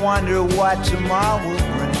around and wonder what tomorrow will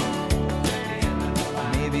bring.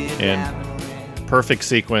 Maybe it And happened. perfect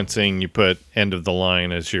sequencing. You put "End of the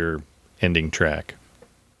Line" as your ending track.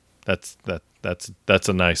 That's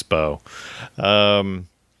a nice bow.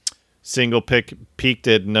 Single peaked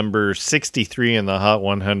at number 63 in the Hot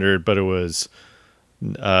 100, but it was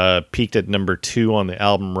peaked at number 2 on the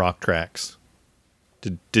album Rock Tracks.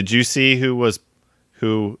 Did you see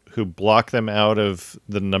who blocked them out of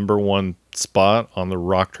the number 1 spot on the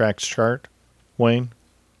Rock Tracks chart, Wayne?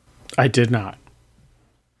 I did not.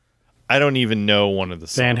 I don't even know one of the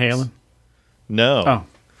songs. Van Halen? No. Oh.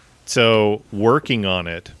 So, Working on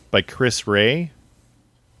It by Chris Ray.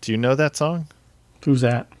 Do you know that song? Who's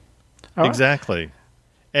that? Oh, Exactly.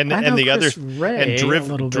 And I know the Chris other Ray and a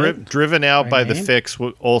little bit. Driven Out by the Ray. Fix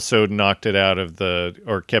also knocked it out of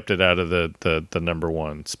kept it out of the number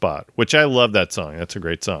 1 spot, which I love that song. That's a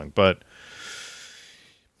great song. But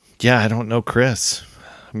yeah, I don't know Chris.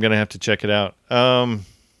 I'm going to have to check it out.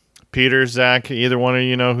 Peter, Zach, either one of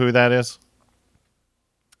you know who that is?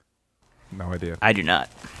 No idea. I do not.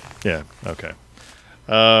 Yeah. Okay.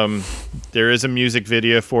 There is a music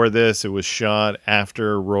video for this. It was shot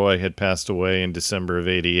after Roy had passed away in December of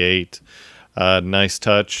 '88. Nice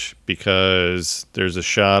touch because there's a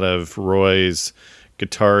shot of Roy's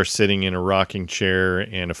guitar sitting in a rocking chair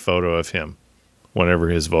and a photo of him whenever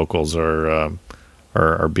his vocals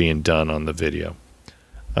are being done on the video.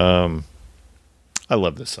 I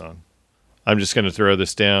love this song. I'm just going to throw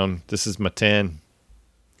this down. This is my 10.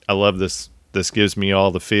 I love this. This gives me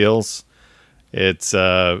all the feels. It's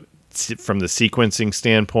from the sequencing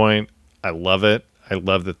standpoint, I love it. I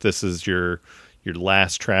love that this is your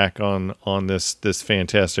last track on this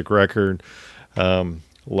fantastic record.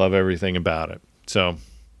 Love everything about it. So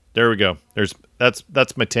there we go. That's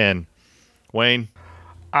my 10. Wayne,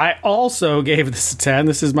 I also gave this a 10.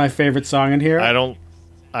 This is my favorite song in here. I don't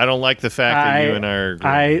like the fact that you and I are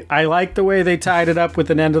agreeing. I like the way they tied it up with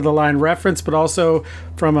an end of the line reference, but also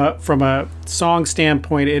from a song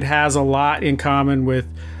standpoint, it has a lot in common with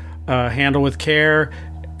Handle with Care.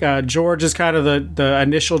 George is kind of the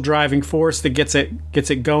initial driving force that gets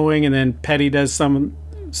it going, and then Petty does some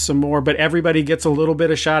more, but everybody gets a little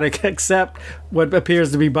bit of shot except what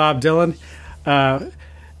appears to be Bob Dylan.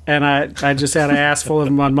 And I just had an ass full of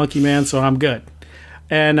him on Monkey Man, so I'm good.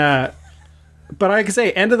 And but I can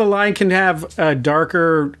say End of the Line can have a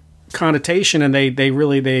darker connotation, and they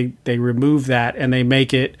really remove that and they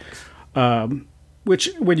make it, which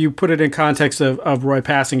when you put it in context of Roy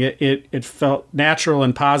passing, it felt natural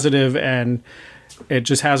and positive, and it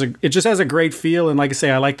just has a great feel. And like I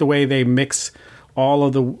say, I like the way they mix all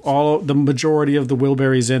the majority of the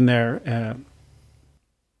Wilburys in there.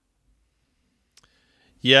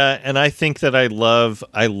 Yeah, and I think that I love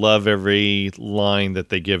every line that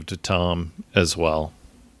they give to Tom as well.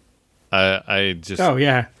 I just Oh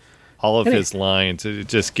yeah, all of And his lines, it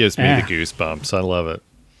just gives me the goosebumps. I love it.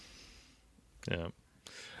 Yeah.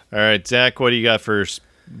 All right, Zach, what do you got for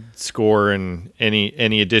score and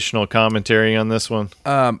any additional commentary on this one?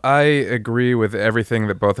 I agree with everything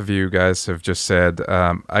that both of you guys have just said.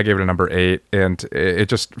 I gave it a number 8, and it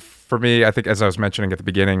just, for me, I think as I was mentioning at the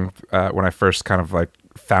beginning, when I first kind of like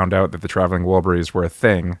found out that the Traveling Wilburys were a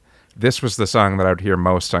thing, this was the song that I would hear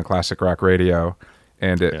most on classic rock radio,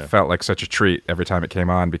 and it felt like such a treat every time it came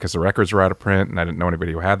on because the records were out of print and I didn't know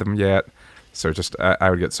anybody who had them yet. So just I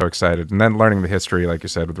would get so excited. And then learning the history, like you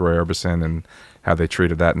said, with Roy Orbison and how they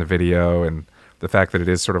treated that in the video, and the fact that it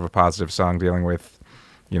is sort of a positive song dealing with,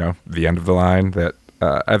 the end of the line, that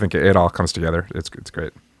I think it all comes together. It's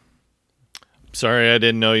great. Sorry, I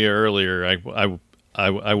didn't know you earlier.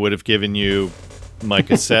 I would have given you my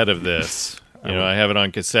cassette of this. I have it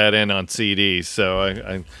on cassette and on CD, so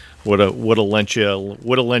I would have lent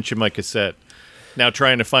you my cassette. Now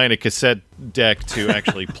trying to find a cassette deck to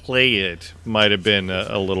actually play it might have been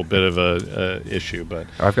a little bit of a issue, but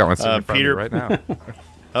I've got one sitting in front Peter, of me right now.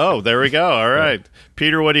 Oh, there we go. All right,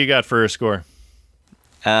 Peter, what do you got for a score?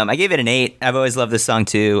 I gave it an 8. I've always loved this song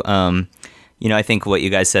too. I think what you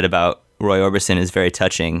guys said about Roy Orbison is very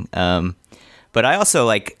touching. But I also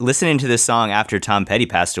like listening to this song after Tom Petty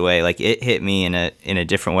passed away. Like it hit me in a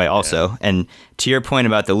different way also. Yeah. And to your point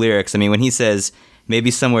about the lyrics, I mean, when he says,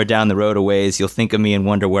 "Maybe somewhere down the road a ways, you'll think of me and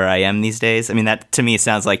wonder where I am these days." I mean, that to me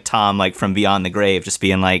sounds like Tom, like from beyond the grave, just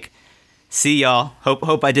being like, "See y'all,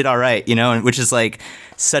 hope I did all right," which is like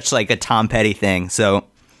such like a Tom Petty thing. So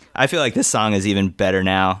I feel like this song is even better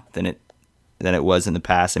now than it was in the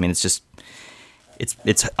past. I mean, it's just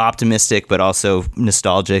it's optimistic, but also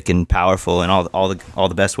nostalgic and powerful in all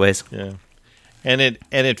the best ways. Yeah, and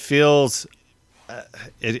it feels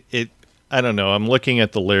it I don't know. I'm looking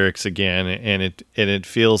at the lyrics again, and it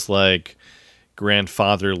feels like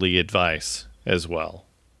grandfatherly advice as well.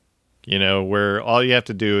 You know, where all you have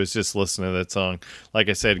to do is just listen to that song. Like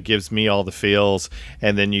I said, it gives me all the feels,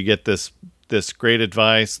 and then you get this great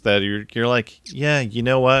advice that you're like, yeah, you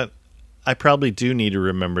know what? I probably do need to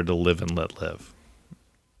remember to live and let live.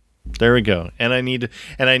 There we go. And I need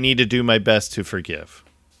to do my best to forgive.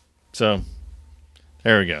 So,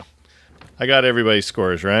 there we go. I got everybody's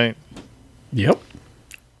scores, right? Yep.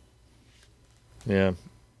 Yeah.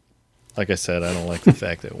 Like I said, I don't like the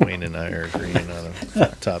fact that Wayne and I are agreeing on a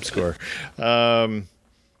top score. All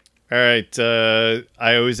right.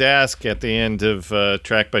 I always ask at the end of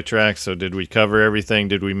track by track, so did we cover everything?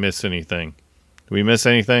 Did we miss anything? Did we miss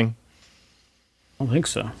anything? I don't think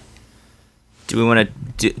so. Do we want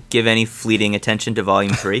to give any fleeting attention to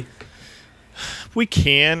Volume 3? We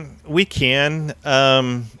can.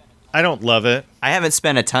 I don't love it. I haven't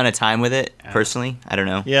spent a ton of time with it, personally. I don't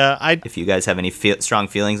know. Yeah, If you guys have any strong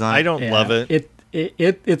feelings on it. I don't love it.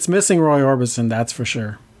 It's missing Roy Orbison, that's for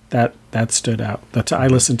sure. That stood out. I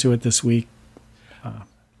listened to it this week.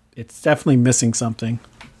 It's definitely missing something.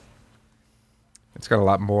 It's got a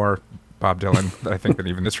lot more Bob Dylan, I think, than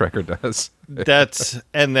even this record does. That's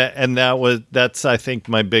I think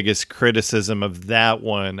my biggest criticism of that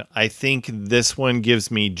one. I think this one gives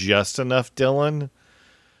me just enough Dylan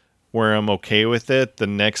where I'm okay with it. The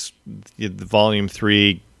next, the Volume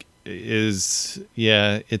 3 is,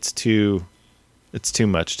 it's too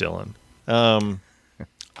much Dylan.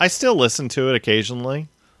 I still listen to it occasionally.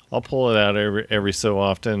 I'll pull it out every so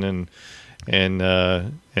often and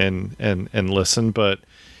listen, but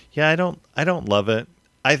yeah, I don't love it.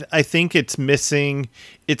 I think it's missing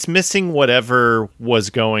whatever was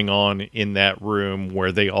going on in that room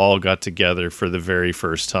where they all got together for the very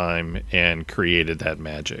first time and created that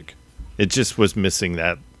magic. It just was missing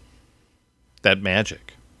that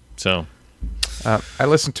magic. So I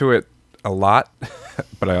listen to it a lot,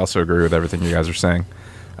 but I also agree with everything you guys are saying.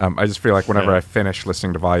 I just feel like whenever I finish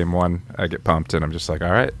listening to Volume 1, I get pumped and I'm just like,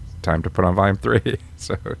 all right, time to put on Volume 3.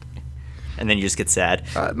 So, and then you just get sad.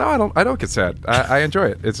 no, I don't get sad. I enjoy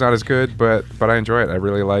it. It's not as good, but I enjoy it. I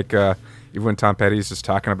really like even when Tom Petty's just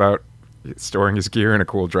talking about storing his gear in a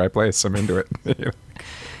cool, dry place. I'm into it.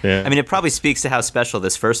 yeah. I mean, it probably speaks to how special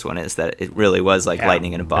this first one is, that it really was like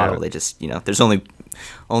lightning in a bottle. Yeah. They just, there's only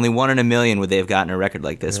 1 in a million would they have gotten a record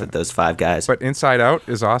like this with those 5 guys. But Inside Out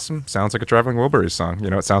is awesome. Sounds like a Traveling Wilburys song.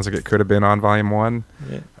 It sounds like it could have been on Volume 1.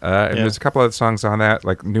 And there's a couple other songs on that,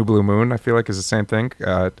 like New Blue Moon, I feel like is the same thing.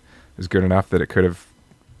 Is good enough that it could have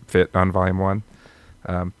fit on Volume 1.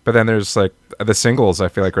 But then there's like the singles I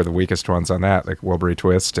feel like are the weakest ones on that, like Wilbury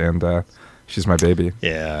Twist and She's My Baby.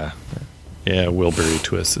 Yeah, Wilbury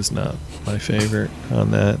Twist is not my favorite on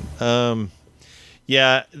that.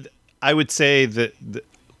 I would say that.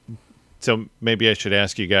 So maybe I should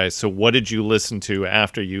ask you guys. So what did you listen to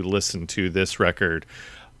after you listened to this record?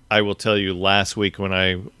 I will tell you. Last week when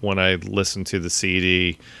I listened to the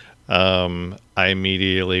CD, I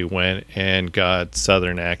immediately went and got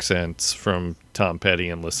Southern accents from Tom Petty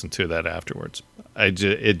and listened to that afterwards.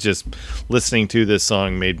 It just listening to this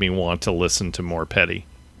song made me want to listen to more Petty,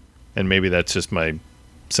 and maybe that's just my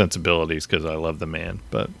sensibilities because I love the man.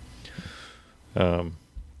 But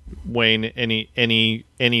Wayne, any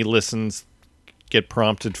listens get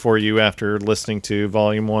prompted for you after listening to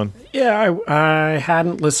Volume 1? Yeah, I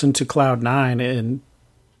hadn't listened to Cloud 9 in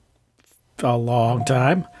a long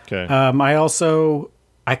time. Okay.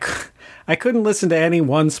 I couldn't listen to any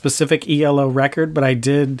one specific ELO record, but I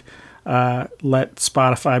did let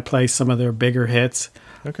Spotify play some of their bigger hits.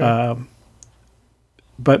 Okay.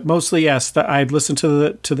 But mostly, yes, I'd listened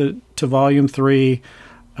to Volume 3.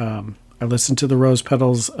 I listened to the Rose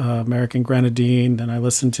Petals, American Grenadine. Then I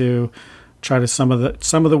listened to some of the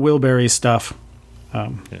Wilbury stuff.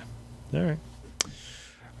 Yeah.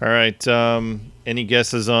 All right. Any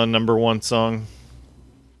guesses on number 1 song?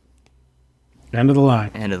 End of the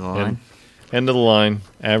line. End of the line. End of the line.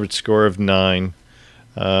 Average score of 9.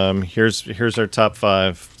 Here's our top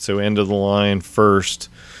 5. So End of the Line first.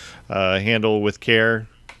 Handle with Care.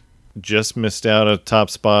 Just missed out a top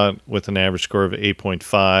spot with an average score of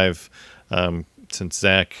 8.5. Since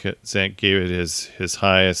Zach gave it his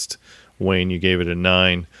highest, Wayne, you gave it a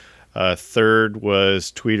 9. Third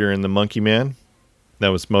was Tweeter and the Monkey Man. That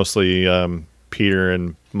was mostly Peter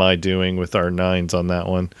and my doing with our 9s on that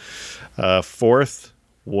one. Fourth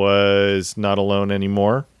was Not Alone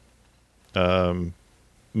Anymore.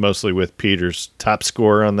 Mostly with Peter's top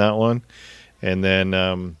score on that one. And then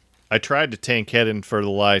I tried to tank Heading for the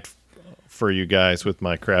Light for you guys with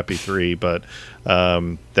my crappy 3, but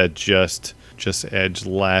that just just edged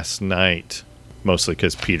Last Night, mostly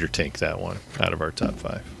because Peter tanked that one out of our top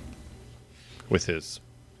 5 with his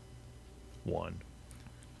 1.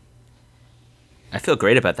 I feel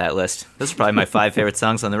great about that list. Those are probably my 5 favorite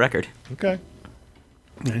songs on the record. Okay.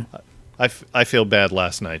 Yeah. I feel bad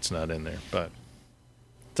Last Night's not in there, but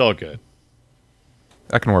it's all good.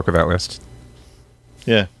 I can work with that list.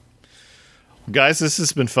 Yeah. Guys, this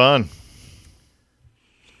has been fun.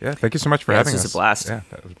 Yeah, thank you so much for Yeah, having this us. was a blast. Yeah,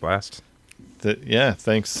 that was a blast.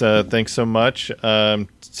 Thanks so much.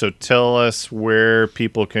 So tell us where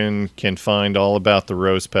people can find all about the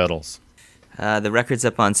Rose Petals. The record's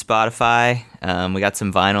up on Spotify. We got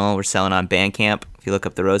some vinyl we're selling on Bandcamp. If you look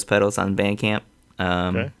up the Rose Petals on Bandcamp.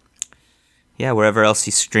 Okay. Yeah, wherever else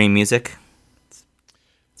you stream music, it's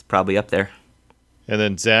probably up there. And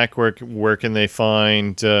then Zach, where can they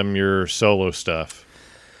find your solo stuff?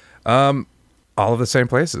 All of the same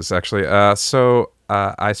places, actually. So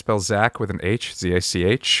I spell Zach with an H,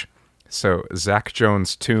 Z-A-C-H. So Zach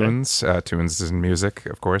Jones Tunes, Tunes is in music,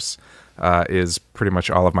 of course, is pretty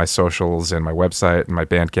much all of my socials and my website and my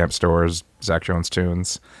Bandcamp stores, Zach Jones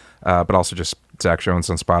Tunes. But also just Zach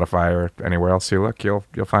Jones on Spotify or anywhere else you look, you'll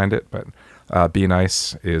find it. But Be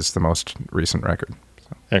Nice is the most recent record.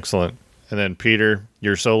 So. Excellent. And then Peter,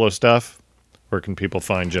 your solo stuff, where can people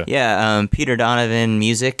find you? Yeah,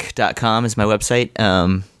 PeterDonovanmusic.com is my website.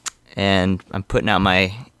 And I'm putting out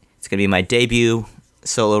it's going to be my debut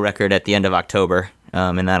solo record at the end of October.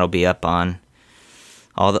 And that'll be up on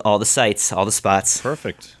all the sites, all the spots.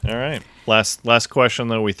 Perfect. All right. Last question,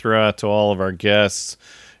 though, we throw out to all of our guests.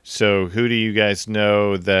 So who do you guys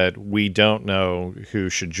know that we don't know who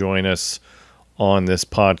should join us on this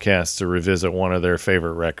podcast to revisit one of their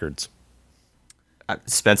favorite records?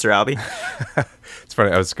 Spencer Albee. It's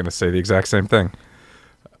funny, I was going to say the exact same thing.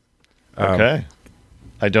 Okay.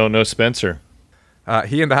 I don't know Spencer.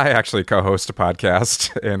 He and I actually co-host a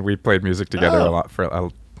podcast, and we played music together a lot for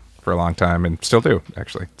a long time, and still do,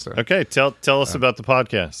 actually. So. Okay. Tell us about the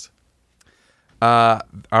podcast. Our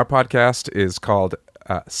podcast is called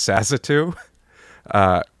Sazatu,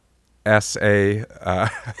 S-A-Z.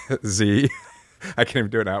 I can't even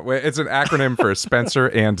do it now. It's an acronym for Spencer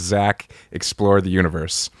and Zach Explore the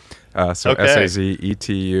Universe. So Okay.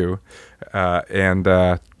 S-A-Z-E-T-U.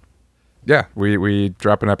 Yeah, we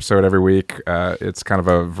drop an episode every week. It's kind of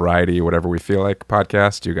a variety, whatever we feel like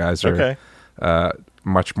podcast. You guys are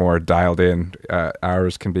much more dialed in.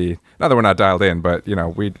 Ours can be, not that we're not dialed in, but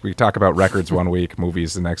we talk about records one week,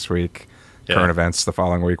 movies the next week, current events the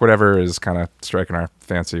following week, whatever is kind of striking our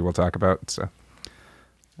fancy, we'll talk about. So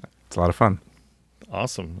it's a lot of fun.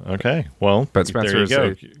 Awesome. Okay. Well, But Spencer there you is go.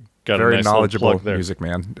 a Got very a nice little knowledgeable plug there. music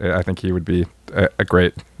man. I think he would be a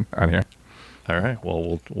great on here. All right.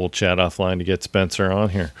 Well, we'll chat offline to get Spencer on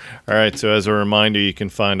here. All right. So as a reminder, you can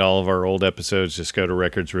find all of our old episodes. Just go to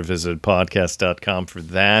recordsrevisitedpodcast.com for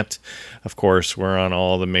that. Of course, we're on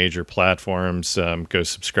all the major platforms. Go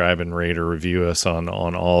subscribe and rate or review us on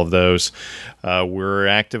all of those. We're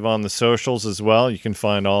active on the socials as well. You can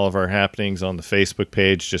find all of our happenings on the Facebook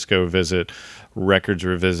page. Just go visit Records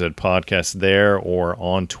Revisited Podcast there, or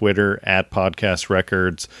on Twitter at Podcast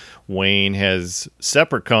Records. Wayne has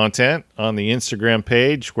separate content on the Instagram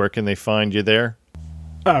page. Where can they find you there?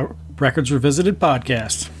 Records Revisited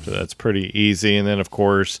Podcast. So that's pretty easy. And then, of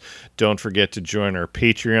course, don't forget to join our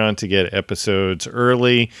Patreon to get episodes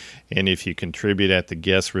early. And if you contribute at the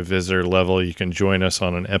guest revisitor level, you can join us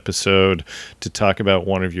on an episode to talk about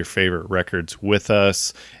one of your favorite records with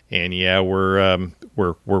us. And yeah, we're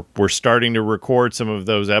starting to record some of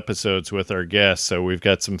those episodes with our guests. So we've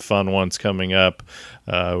got some fun ones coming up.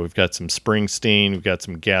 We've got some Springsteen. We've got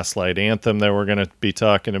some Gaslight Anthem that we're going to be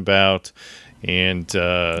talking about. And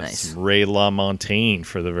Nice. some Ray LaMontagne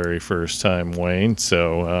for the very first time, Wayne.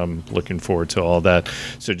 So looking forward to all that.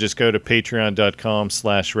 So just go to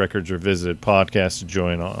patreon.com/Records Revisited Podcast to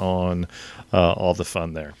join on all the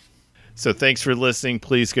fun there. So thanks for listening.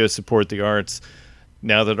 Please go support the arts.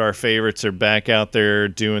 Now that our favorites are back out there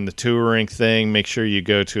doing the touring thing, make sure you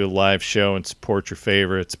go to a live show and support your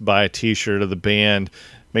favorites. Buy a t-shirt of the band.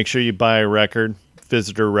 Make sure you buy a record.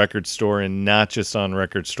 Visit our record store, and not just on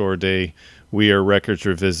Record Store Day. We are Records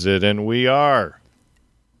Revisited, and we are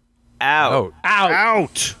Out.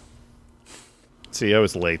 out. See, I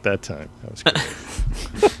was late that time. That was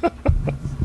great.